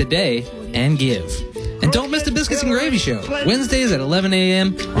kakufm.org/donate today and give. And don't miss the Biscuits and Gravy Show, Wednesdays at 11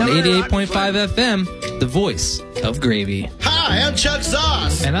 a.m. on 88.5 FM, the voice of gravy. Hi, I'm Chuck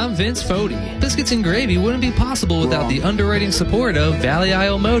Sauce. And I'm Vince Fodi. Biscuits and Gravy wouldn't be possible without the underwriting support of Valley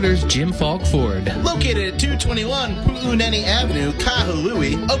Isle Motors Jim Falk Ford. Located at 221 Pu'uneni Avenue,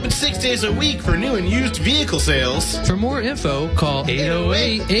 Kahului. Open 6 days a week for new and used vehicle sales. For more info, call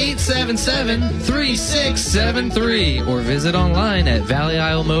 808-877-3673 or visit online at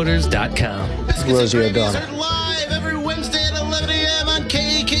valleyislemotors.com. Biscuits and Gravies are live every Wednesday at 11 a.m. on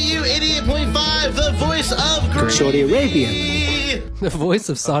KAKU 88.5, the voice of gravy. Saudi Arabia. The voice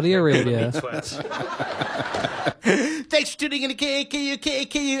of Saudi Arabia. Thanks for tuning in to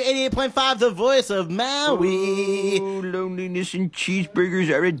KAKU 88.5, the voice of Maui. Oh, loneliness and cheeseburgers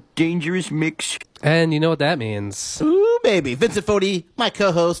are a dangerous mix. And you know what that means. Ooh, baby. Vincent Fodi, my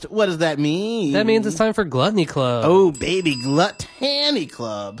co-host. What does that mean? That means it's time for Gluttony Club. Oh, baby. Gluttony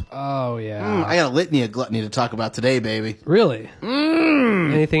Club. Oh, yeah. I got a litany of gluttony to talk about today, baby. Really?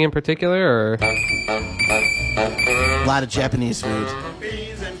 Anything in particular, or? A lot of Japanese food.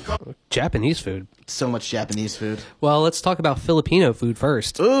 Japanese food. So much Japanese food. Well, let's talk about Filipino food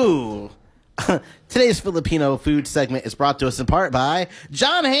first. Ooh. Today's Filipino food segment is brought to us in part by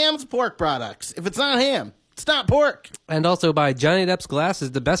John Hamm's Pork Products. If it's not ham, it's not pork. And also by Johnny Depp's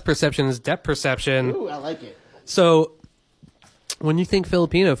glasses. The best perception is depth perception. Ooh, I like it. So, when you think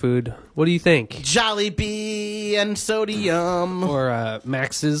Filipino food, what do you think? Jollibee and sodium. Or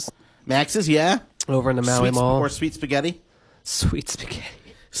Max's Max's, yeah. over in the Maui Mall. Or sweet spaghetti. Sweet spaghetti.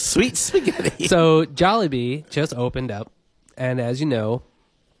 Sweet spaghetti. So, Jollibee just opened up. And as you know,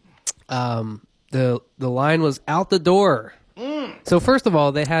 the line was out the door. So first of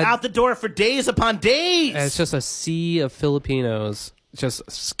all, they had out the door for days upon days. And it's just a sea of Filipinos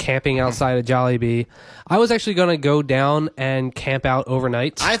just camping outside of Jollibee. I was actually going to go down and camp out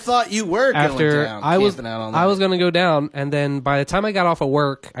overnight. I thought you were going down. I was going to go down, and then by the time I got off of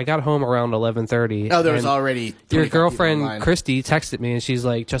work, I got home around 11:30. Oh, there was already your girlfriend Christy texted me, and she's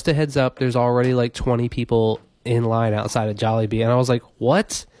like, "Just a heads up, there's already like 20 people in line outside of Jollibee." And I was like,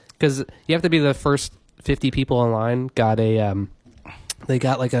 "What?" Because you have to be the first 50 people in line. They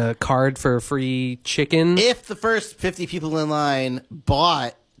got like a card for free chicken. If the first 50 people in line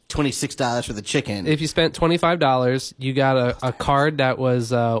bought $26 for the chicken. If you spent $25, you got a card that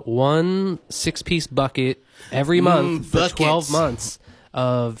was one 6-piece bucket every month for 12 months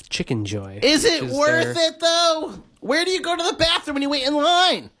of Chicken Joy. Is it worth it, though? Where do you go to the bathroom when you wait in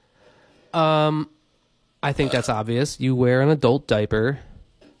line? I think that's obvious. You wear an adult diaper.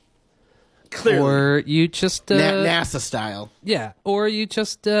 Clearly. Or you just... NASA style. Yeah. Or you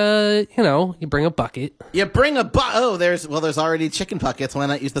just, you bring a bucket. You bring a bucket. There's already chicken buckets. Why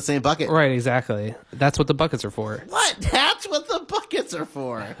not use the same bucket? Right, exactly. That's what the buckets are for. What? That's what the buckets are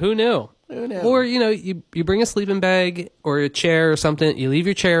for. Who knew? Or, you bring a sleeping bag or a chair or something. You leave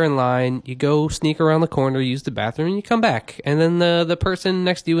your chair in line. You go sneak around the corner, use the bathroom, and you come back. And then the person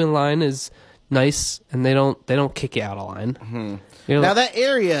next to you in line is nice, and they don't kick you out of line. Mm-hmm. Now, that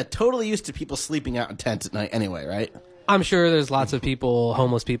area totally used to people sleeping out in tents at night anyway, right? I'm sure there's lots of people,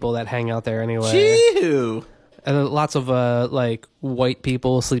 homeless people, that hang out there anyway. Gee-hoo. And lots of, white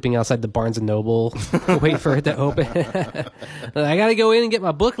people sleeping outside the Barnes & Noble, wait for it to open. I gotta go in and get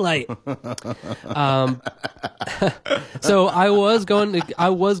my book light. So I was going to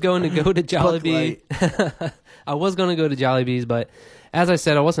go to Jollibee. I was going to go to Jollibee's, but... As I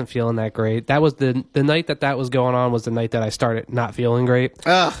said, I wasn't feeling that great. That was the night that was going on was the night that I started not feeling great.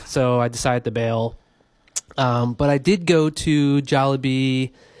 Ugh. So I decided to bail. But I did go to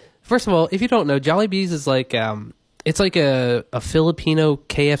Jollibee. First of all, if you don't know, Jollibee's is like it's like a Filipino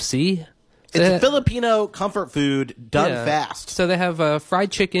KFC. It's Filipino comfort food done fast. So they have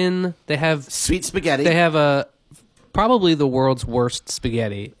fried chicken. They have Sweet spaghetti. They have probably the world's worst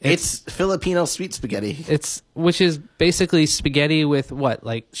spaghetti. It's Filipino sweet spaghetti. Which is basically spaghetti with what,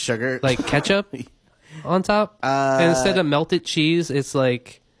 like sugar, like ketchup on top. And instead of melted cheese, it's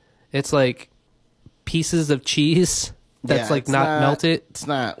like pieces of cheese that's not melted. It's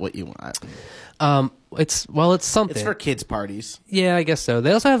not what you want. It's something. It's for kids' parties. Yeah, I guess so.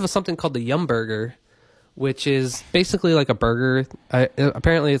 They also have something called the Yum Burger, which is basically like a burger.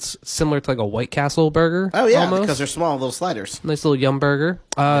 Apparently, it's similar to like a White Castle burger. Oh yeah, almost. because they're small little sliders. Nice little Yum Burger.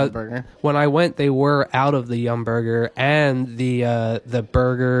 When I went, they were out of the Yum Burger and the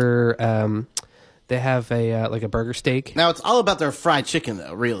burger. They have a burger steak. Now it's all about their fried chicken,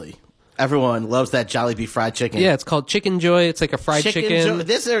 though. Really. Everyone loves that Jollibee fried chicken. Yeah, it's called Chicken Joy. It's like a fried chicken.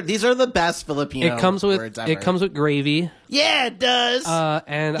 These are the best Filipino words ever. It comes with gravy. Yeah, it does.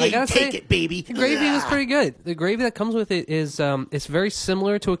 And yeah, I gotta take say, it, baby. The gravy was pretty good. The gravy that comes with it is it's very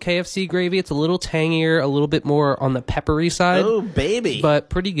similar to a KFC gravy. It's a little tangier, a little bit more on the peppery side. Oh, baby!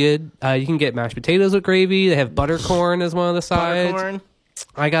 But pretty good. You can get mashed potatoes with gravy. They have buttercorn as one of the sides. Buttercorn.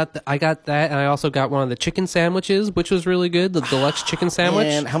 I got that, and I also got one of the chicken sandwiches, which was really good. The deluxe chicken sandwich.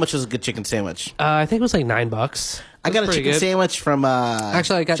 And how much is a good chicken sandwich? I think it was like $9. I got a chicken sandwich from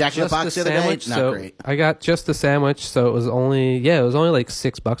actually I got Jack in the just Box the the other sandwich. day. Not So great. I got just the sandwich, so it was only like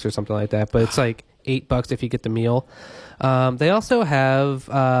 $6 or something like that. But it's like $8 if you get the meal. They also have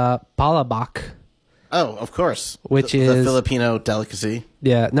palabok. Oh, of course. Which the is Filipino delicacy.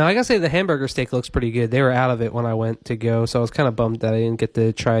 Yeah. Now I gotta say the hamburger steak looks pretty good. They were out of it when I went to go, so I was kind of bummed that I didn't get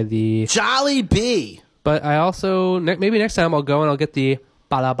to try the Jollibee. But I also maybe next time I'll go and I'll get the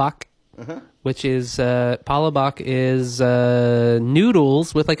palabok, which is palabok is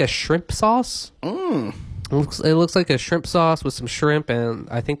noodles with like a shrimp sauce. It looks like a shrimp sauce with some shrimp, and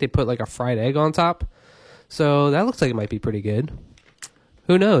I think they put like a fried egg on top. So that looks like it might be pretty good.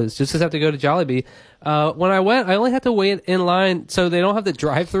 Who knows? Just have to go to Jollibee. When I went, I only had to wait in line. So they don't have the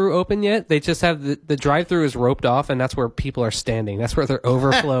drive-thru open yet. They just have the drive-thru is roped off, and that's where people are standing. That's where their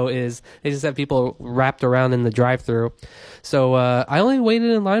overflow is. They just have people wrapped around in the drive-thru. So I only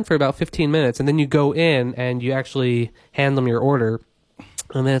waited in line for about 15 minutes, and then you go in and you actually hand them your order,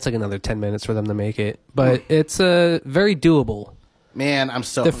 and then it's like another 10 minutes for them to make it. But it's very doable. Man, I'm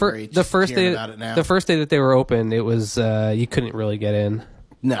so hungry. The first day about it now. the first day that they were open, it was you couldn't really get in.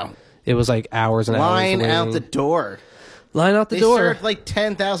 No. It was like hours and hours. Line out the door. Line out the They door. served like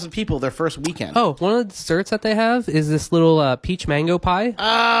 10,000 people their first weekend. Oh, one of the desserts that they have is this little peach mango pie. Oh,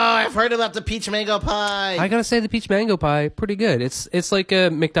 I've heard about the peach mango pie. I gotta say, the peach mango pie, pretty good. It's like a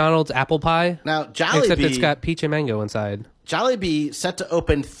McDonald's apple pie. Now, Jollibee, except it's got peach and mango inside. Jollibee set to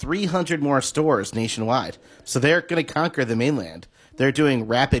open 300 more stores nationwide, so they're going to conquer the mainland. They're doing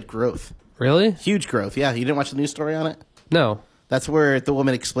rapid growth. Really? Huge growth. Yeah, you didn't watch the news story on it? No. That's where the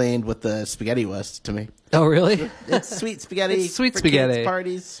woman explained what the spaghetti was to me. Oh, really? It's sweet spaghetti. It's sweet for spaghetti. Kids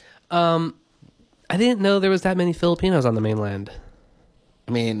parties. I didn't know there was that many Filipinos on the mainland.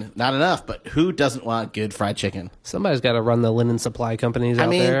 I mean, not enough, but who doesn't want good fried chicken? Somebody's got to run the linen supply companies out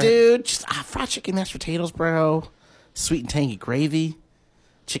there. Dude, just fried chicken, mashed potatoes, bro. Sweet and tangy gravy.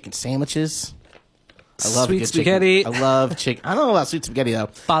 Chicken sandwiches. I love Sweet good spaghetti. Chicken. I love chicken. I don't know about sweet spaghetti, though.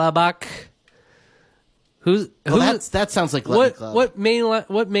 Palabok. That sounds like Gluttony Club.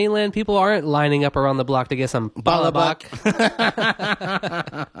 What mainland people aren't lining up around the block to get some palabok?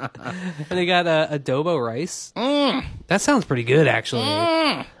 And they got adobo rice. That sounds pretty good, actually.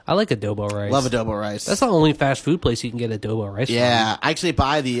 I like adobo rice. Love adobo rice. That's the only fast food place you can get adobo rice Yeah, I actually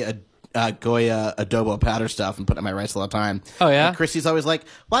buy the Goya adobo powder stuff and put it in my rice all the time. Oh, yeah? And Christy's always like,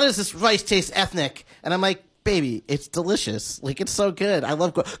 why does this rice taste ethnic? And I'm like, baby, it's delicious. Like, it's so good. I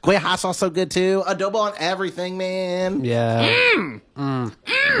love Goya hot sauce, so good too. Adobo on everything, man. Yeah.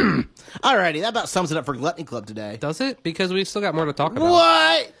 Alrighty, that about sums it up for Gluttony Club today. Does it? Because we still got more to talk about.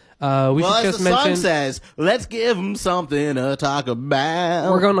 What? We well, should as just the song mention says, let's give them something to talk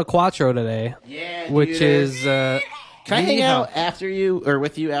about. we're going to Quattro today. Yeah, which dude. is Can I hang out after you or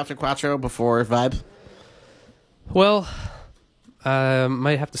with you after Quattro before Vibe? Well,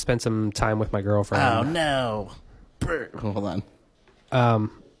 might have to spend some time with my girlfriend. Oh no! Hold on.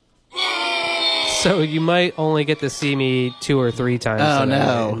 So you might only get to see me 2 or 3 times. Oh today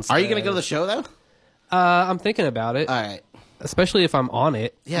no! instead. Are you gonna go to the show though? I'm thinking about it. All right. Especially if I'm on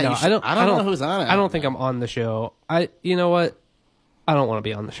it. Yeah, No, you should- I don't know who's on it. I don't think I'm on the show. You know what? I don't want to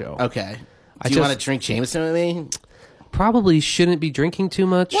be on the show. Okay. I Do you just- want to drink Jameson with me? Probably shouldn't be drinking too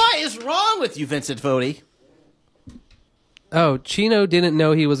much. What is wrong with you, Vincent Fodi? Oh, Chino didn't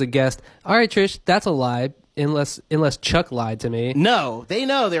know he was a guest. All right, Trish, that's a lie. unless Chuck lied to me. No, they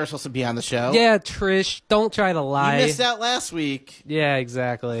know they were supposed to be on the show. Yeah, Trish, don't try to lie. You missed out last week. Yeah,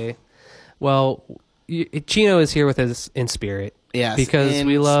 exactly. Well, Chino is here with us in spirit. Yes, because in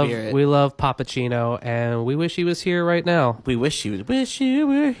we spirit. love Papa Chino, and we wish he was here right now. We wish you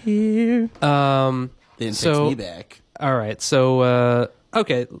were here. Then takes me back. All right, so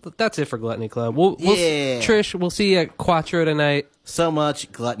okay, that's it for Gluttony Club. Trish, we'll see you at Quattro tonight. So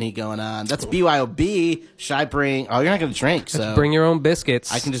much gluttony going on. That's BYOB. Should I bring? Oh, you're not going to drink, so Bring your own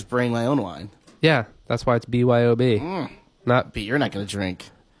biscuits. I can just bring my own wine. Yeah, that's why it's BYOB. Not But you're not going to drink.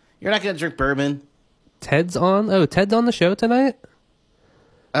 You're not going to drink bourbon. Ted's on. Oh, Ted's on the show tonight.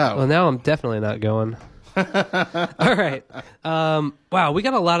 Oh, Well, now I'm definitely not going. All right. Wow, we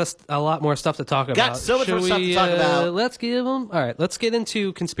got a lot more stuff to talk about. Got so much more stuff to talk about. Let's give them. All right, let's get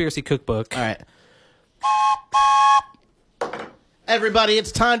into Conspiracy Cookbook. all right. Everybody,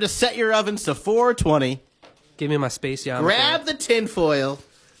 it's time to set your ovens to 420. Give me my space yacht. Grab the tinfoil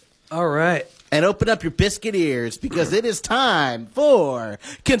All right. and open up your biscuit ears because it is time for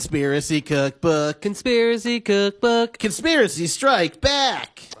Conspiracy Cookbook. Conspiracy Cookbook. Conspiracy Strike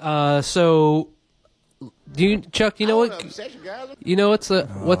Back. So, Chuck? You know what? You know what's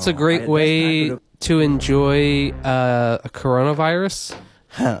a great way to enjoy a coronavirus?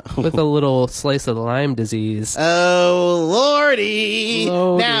 With a little slice of Lyme disease. Oh, Lordy.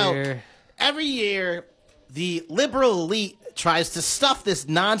 Oh, now, dear. every year, the liberal elite tries to stuff this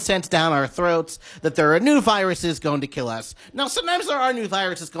nonsense down our throats that there are new viruses going to kill us. Now, sometimes there are new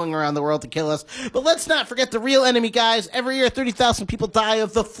viruses going around the world to kill us, but let's not forget the real enemy, guys. Every year, 30,000 people die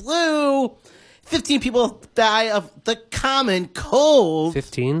of the flu. 15 people die of the common cold.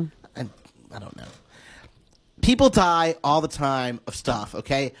 15? I don't know. People die all the time of stuff,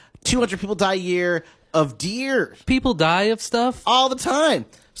 okay? 200 people die a year of deer. People die of stuff? All the time.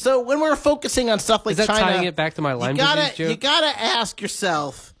 So when we're focusing on stuff like Is that China, tying it back to my Lyme disease joke? You gotta ask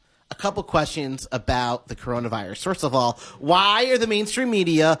yourself a couple questions about the coronavirus. First of all, why are the mainstream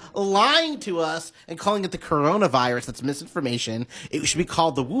media lying to us and calling it the coronavirus? That's misinformation. It should be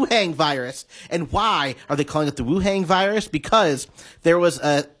called the Wuhan virus. And why are they calling it the Wuhan virus? Because there was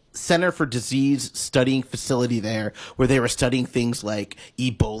a Center for Disease Studying facility there where they were studying things like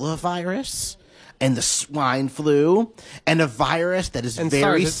Ebola virus and the swine flu and a virus that is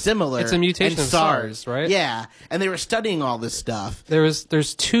very similar. It's a mutation and of SARS, right? Yeah, and they were studying all this stuff.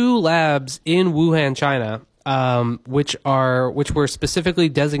 There's 2 labs in Wuhan, China, which were specifically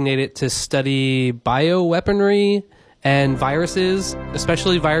designated to study bioweaponry and viruses,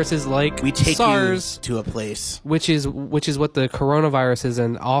 especially viruses like We take SARS, you to a place. which is what the coronavirus is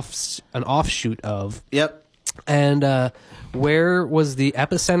an offshoot of. Yep. And where was the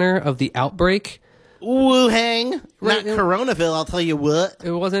epicenter of the outbreak? Wuhan, Right, not Coronaville, I'll tell you what.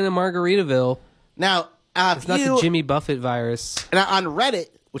 It wasn't in Margaritaville. Now, It's not the Jimmy Buffett virus. Now, on Reddit,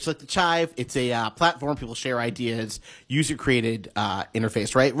 which like the Chive, it's a platform people share ideas, user-created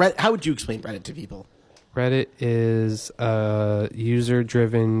interface, right? How would you explain Reddit to people? Reddit is a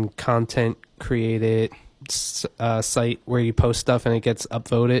user-driven, content-created site where you post stuff and it gets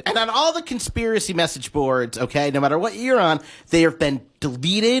upvoted. And on all the conspiracy message boards, okay, no matter what you're on, there have been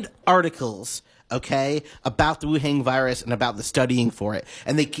deleted articles, okay, about the Wuhan virus and about the studying for it.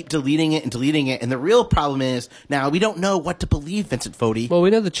 And they keep deleting it. And the real problem is, now, we don't know what to believe, Vincent Fodi. Well, we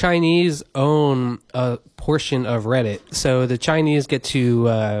know the Chinese own a portion of Reddit, so the Chinese get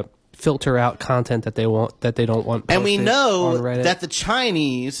to filter out content that they don't want posted. And we know on Reddit. that the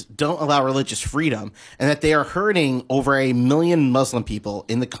Chinese don't allow religious freedom and that they are hurting over 1 million Muslim people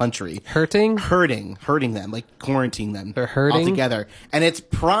in the country. Hurting them, like quarantining them. They're hurting? altogether. And it's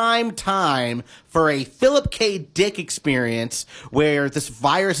prime time for a Philip K. Dick experience where this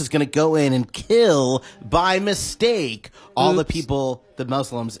virus is going to go in and kill by mistake all the people, the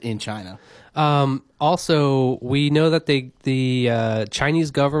Muslims in China. Also, we know that the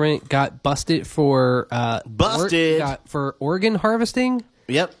Chinese government got busted for for organ harvesting.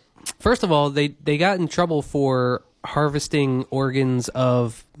 Yep. First of all, they got in trouble for harvesting organs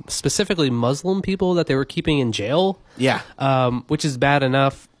of specifically Muslim people that they were keeping in jail. Yeah. Which is bad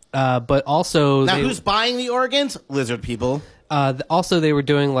enough. But also, Now, who's buying the organs? Lizard people. Also, they were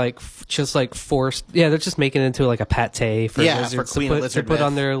doing just forced. Yeah, they're just making it into like a pate for lizards for Queen Lizard to put with.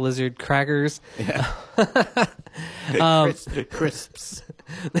 on their lizard crackers. Yeah. Crisps.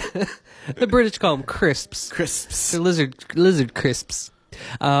 The British call them crisps. Crisps. They're lizard crisps.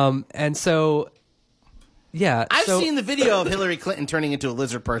 And so, yeah. I've seen the video of Hillary Clinton turning into a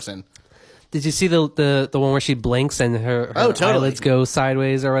lizard person. Did you see the one where she blinks and her totally. eyelids go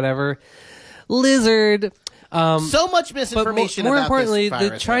sideways or whatever? Lizard. So much But misinformation. more about importantly, this the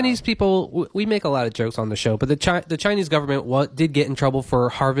virus, Chinese though. people, we make a lot of jokes on the show, but the Chinese government did get in trouble for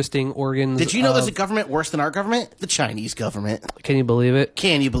harvesting organs. Did you know there's a government worse than our government? The Chinese government. Can you believe it?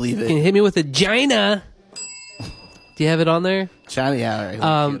 Can you believe Can you it? hit me with a China? Do you have it on there? China, yeah. All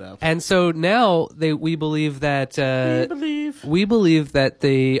right, look it up. And so now we believe that we believe that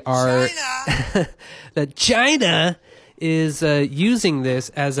they are that China is using this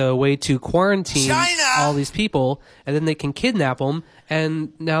as a way to quarantine all these people, and then they can kidnap them.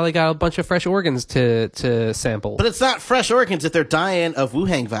 And now they got a bunch of fresh organs to sample. But it's not fresh organs if they're dying of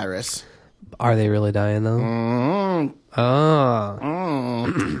Wuhan virus. Are they really dying though?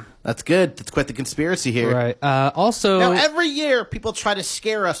 That's good. That's quite the conspiracy here. Right. Also, Now, every year, people try to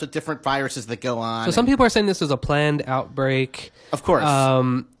scare us with different viruses that go on. so some people are saying this is a planned outbreak. Of course.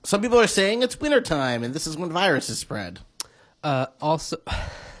 Some people are saying it's wintertime, and this is when viruses spread. Also,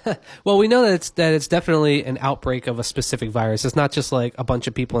 well, we know that it's definitely an outbreak of a specific virus. It's not just like a bunch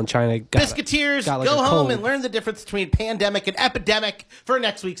of people in China got Biscuiteers, got like go a home cold. and learn the difference between pandemic and epidemic for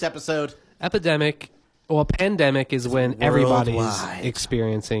next week's episode. Epidemic. Well, pandemic is when everybody's worldwide.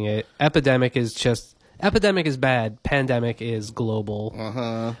 experiencing it. Epidemic is bad. Pandemic is global.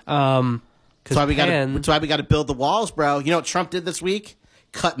 That's why we got to build the walls, bro. You know what Trump did this week?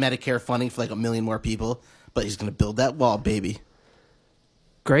 Cut Medicare funding for like 1 million more people, but he's going to build that wall, baby.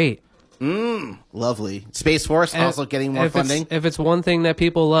 Great. Lovely. Space Force also getting more funding. If it's one thing that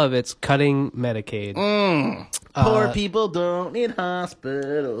people love, it's cutting Medicaid. Poor people don't need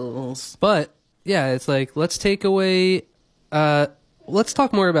hospitals. But yeah, it's like let's take away. Let's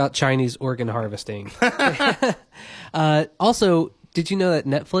talk more about Chinese organ harvesting. Also, did you know that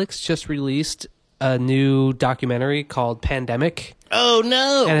Netflix just released a new documentary called Pandemic? Oh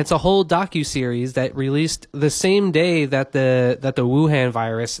no! And it's a whole docuseries that released the same day that the Wuhan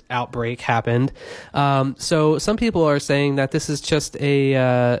virus outbreak happened. So some people are saying that this is just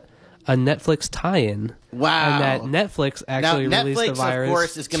a Netflix tie-in. Wow! And that Netflix actually now, released Netflix, the virus. of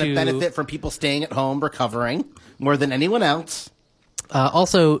course, is going to benefit from people staying at home recovering more than anyone else.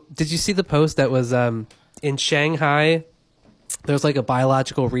 Also, did you see the post that was in Shanghai? There's like a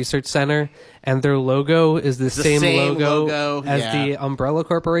biological research center, and their logo is the same logo as the Umbrella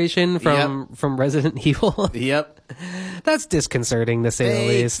Corporation from Resident Evil. Yep. That's disconcerting to say the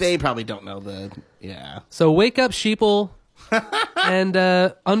least. They probably don't know So wake up, sheeple, and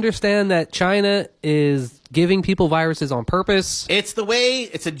understand that China is giving people viruses on purpose. It's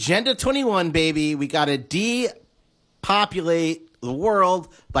Agenda 21, baby. We got to depopulate the world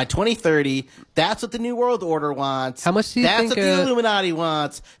by 2030. That's what the New World Order wants. How much do you That's think? That's what the Illuminati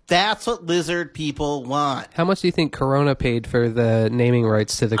wants. That's what lizard people want. How much do you think Corona paid for the naming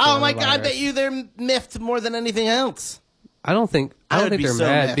rights to the coronavirus? Oh my God! I bet you they're miffed more than anything else. I don't think they're so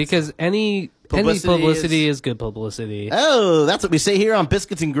mad miffed. because any publicity is good publicity. Oh, that's what we say here on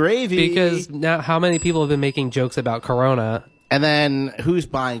Biscuits and Gravy. Because now, how many people have been making jokes about Corona? And then who's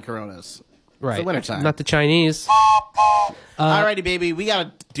buying Coronas? Right, it's the wintertime. Not the Chinese. Alrighty, baby, we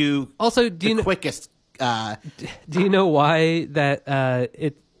gotta do also the quickest. Do you know why that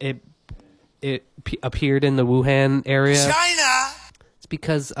it appeared in the Wuhan area? China. It's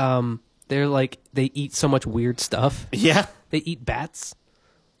because they eat so much weird stuff. Yeah, they eat bats.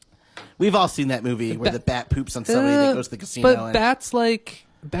 We've all seen that movie where the bat poops on somebody that goes to the casino. But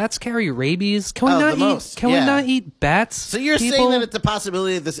bats carry rabies. Can we we not eat bats? So you're saying that it's a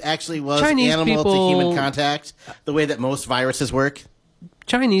possibility that this actually was Chinese animal people, to human contact, the way that most viruses work?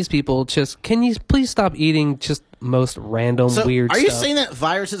 Chinese people can you please stop eating just most random weird stuff? Are you saying that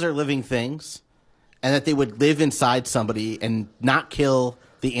viruses are living things and that they would live inside somebody and not kill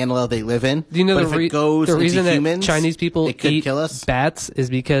the animal they live in? Do you know but if it goes the reason into humans, that Chinese people it could eat kill us? Bats is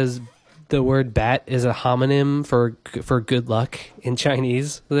because the word bat is a homonym for good luck in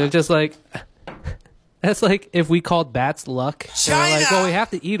Chinese. They're just like, that's like if we called bats luck. They're like, well, we have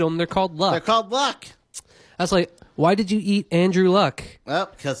to eat them. They're called luck. They're called luck. That's like, why did you eat Andrew Luck?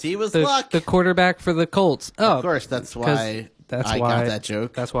 Well, because he was the quarterback for the Colts. Oh, of course, that's why I got that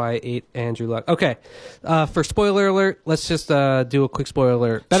joke. That's why I ate Andrew Luck. Okay, for spoiler alert, let's just do a quick spoiler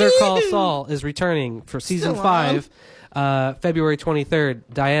alert. Better Call Saul is returning for season 5. February 23rd.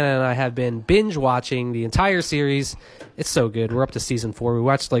 Diana and I have been binge watching the entire series. It's so good. We're up to season 4. We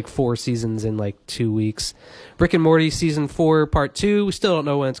watched like 4 seasons in like 2 weeks. Rick and Morty season 4 part 2. We still don't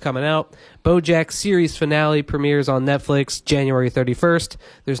know when it's coming out. BoJack series finale premieres on Netflix January 31st.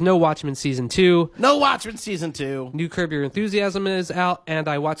 There's no Watchmen season 2. No Watchmen season 2. New Curb Your Enthusiasm is out, and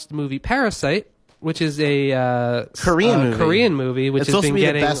I watched the movie Parasite, which is a Korean movie, which has been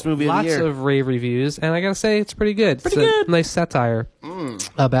getting lots of rave reviews, and I gotta say it's pretty good. It's a nice satire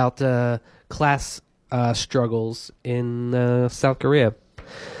about class struggles in South Korea.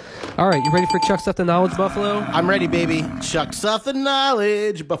 All right, you ready for Chuck Stuff the Knowledge Buffalo? I'm ready, baby. Chuck Stuff the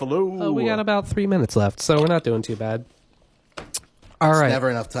Knowledge Buffalo. Oh, we got about 3 minutes left, so we're not doing too bad. All right. Never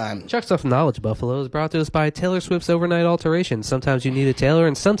enough time. Chuck Stuff Knowledge Buffalo is brought to us by Taylor Swift's Overnight Alteration. Sometimes you need a Taylor,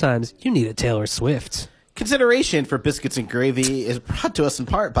 and sometimes you need a Taylor Swift. Consideration for Biscuits and Gravy is brought to us in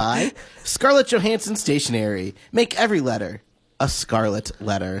part by Scarlett Johansson Stationery. Make every letter a scarlet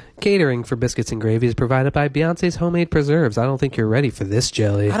letter. Catering for Biscuits and Gravy is provided by Beyonce's Homemade Preserves. I don't think you're ready for this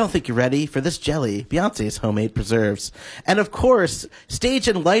jelly. I don't think you're ready for this jelly. Beyonce's Homemade Preserves. And of course, stage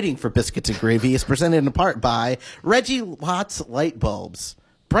and lighting for Biscuits and Gravy is presented in part by Reggie Watts Light Bulbs.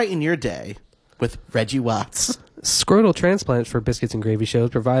 Brighten your day with Reggie Watts. Scrotal transplants for Biscuits and Gravy shows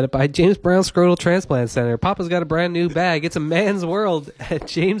provided by James Brown Scrotal Transplant Center. Papa's got a brand new bag. It's a man's world at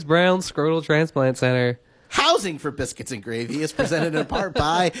James Brown Scrotal Transplant Center. Housing for Biscuits and Gravy is presented in part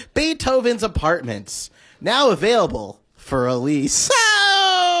by Beethoven's Apartments. Now available for a lease.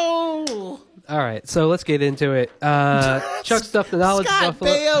 All right, so let's get into it. Chuck Stuff the Knowledge Scott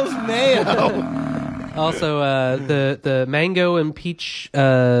Buffalo. Baio's mayo. Also, the mango and peach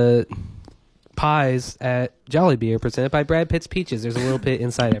pies at Jollibee are presented by Brad Pitt's Peaches. There's a little pit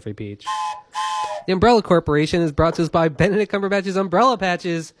inside every peach. The Umbrella Corporation is brought to us by Benedict Cumberbatch's Umbrella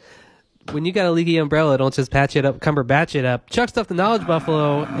Patches. When you got a leaky umbrella, don't just patch it up, Cumberbatch it up. Chuck Stuff the Knowledge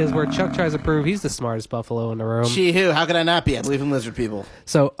Buffalo is where Chuck tries to prove he's the smartest buffalo in the room. She who? How could I not be? I believe in lizard people.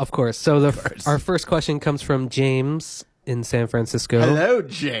 So, of course. So our first question comes from James in San Francisco. Hello,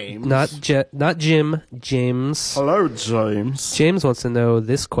 James. Not Jim, James. Hello, James. James wants to know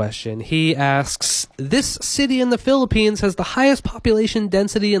this question. He asks, this city in the Philippines has the highest population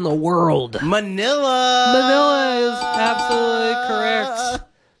density in the world. Manila. Manila is absolutely correct.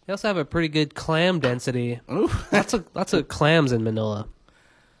 They also have a pretty good clam density. Ooh. Lots of clams in Manila.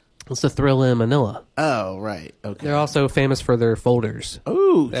 What's the thrill in Manila? Oh, right. Okay. They're also famous for their folders.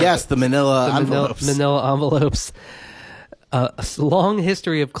 Ooh, yes, the Manila envelopes. Manila envelopes. A long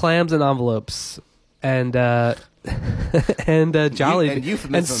history of clams and envelopes, and jolly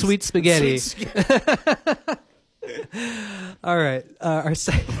and sweet spaghetti. All right,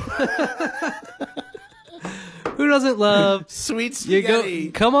 who doesn't love sweet spaghetti?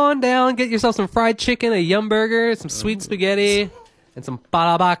 Come on down, get yourself some fried chicken, a yum burger, some sweet spaghetti, and some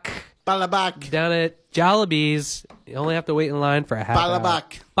balabak. Balabak. Down at Jollibee's. You only have to wait in line for a half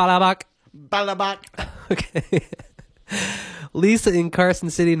Balabak. hour. Balabak. Okay. Lisa in Carson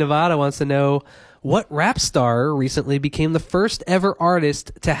City, Nevada wants to know what rap star recently became the first ever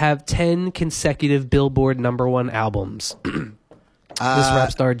artist to have 10 consecutive Billboard #1 albums. This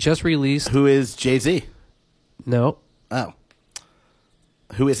rap star just released. Who is Jay-Z? No. Oh.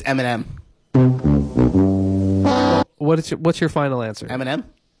 Who is Eminem? What's your final answer? Eminem?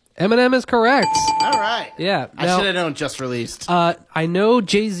 Eminem is correct. All right. Yeah. I should have known just released. I know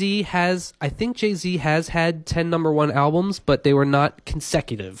Jay-Z has had 10 #1 albums, but they were not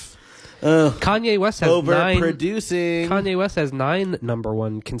consecutive. Kanye West has overproducing. Kanye West has 9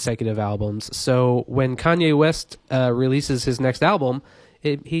 #1 consecutive albums. So when Kanye West releases his next album,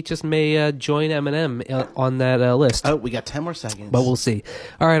 he just may join Eminem on that list. Oh, we got 10 more seconds. But we'll see.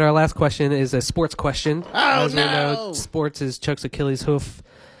 All right, our last question is a sports question. Oh, As we know, sports is Chuck's Achilles hoof.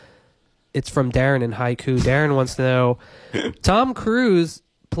 It's from Darren in Haiku. Darren wants to know, Tom Cruise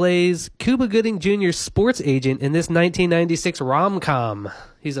plays Cuba Gooding Jr.'s sports agent in this 1996 rom-com.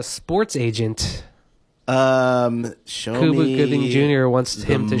 He's a sports agent. Cuba Cuba Gooding Jr. wants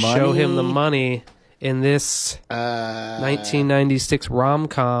him to show him the money in this 1996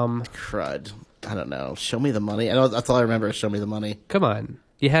 rom-com. Crud. I don't know. Show me the money. I know that's all I remember is show me the money. Come on.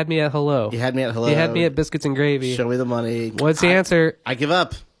 You had me at hello. You had me at hello. You had me at biscuits and gravy. Show me the money. What's the answer? I give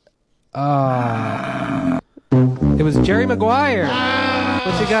up. It was Jerry Maguire.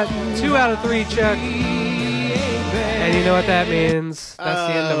 But you got 2 out of 3, Chuck. And you know what that means.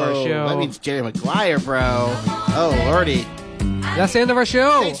 That's the end of our show. That means Jerry Maguire, bro. Oh, lordy. That's the end of our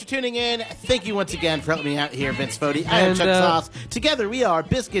show. Thanks for tuning in. Thank you once again for helping me out here, Vince Fodi. I am Chuck Sauce. Together we are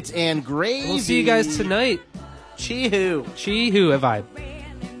Biscuits and Gravy. We'll see you guys tonight. Chee-hoo. Chee-hoo, have I.